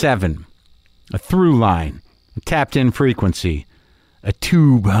 1957. A through line. A tapped in frequency, a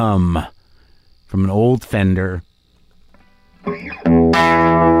tube hum from an old Fender. And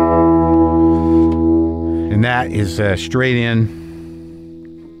that is straight in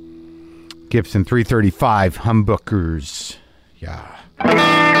Gibson 335 humbuckers. Yeah.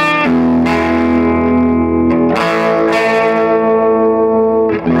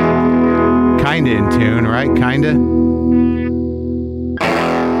 Kinda in tune, right? Kinda.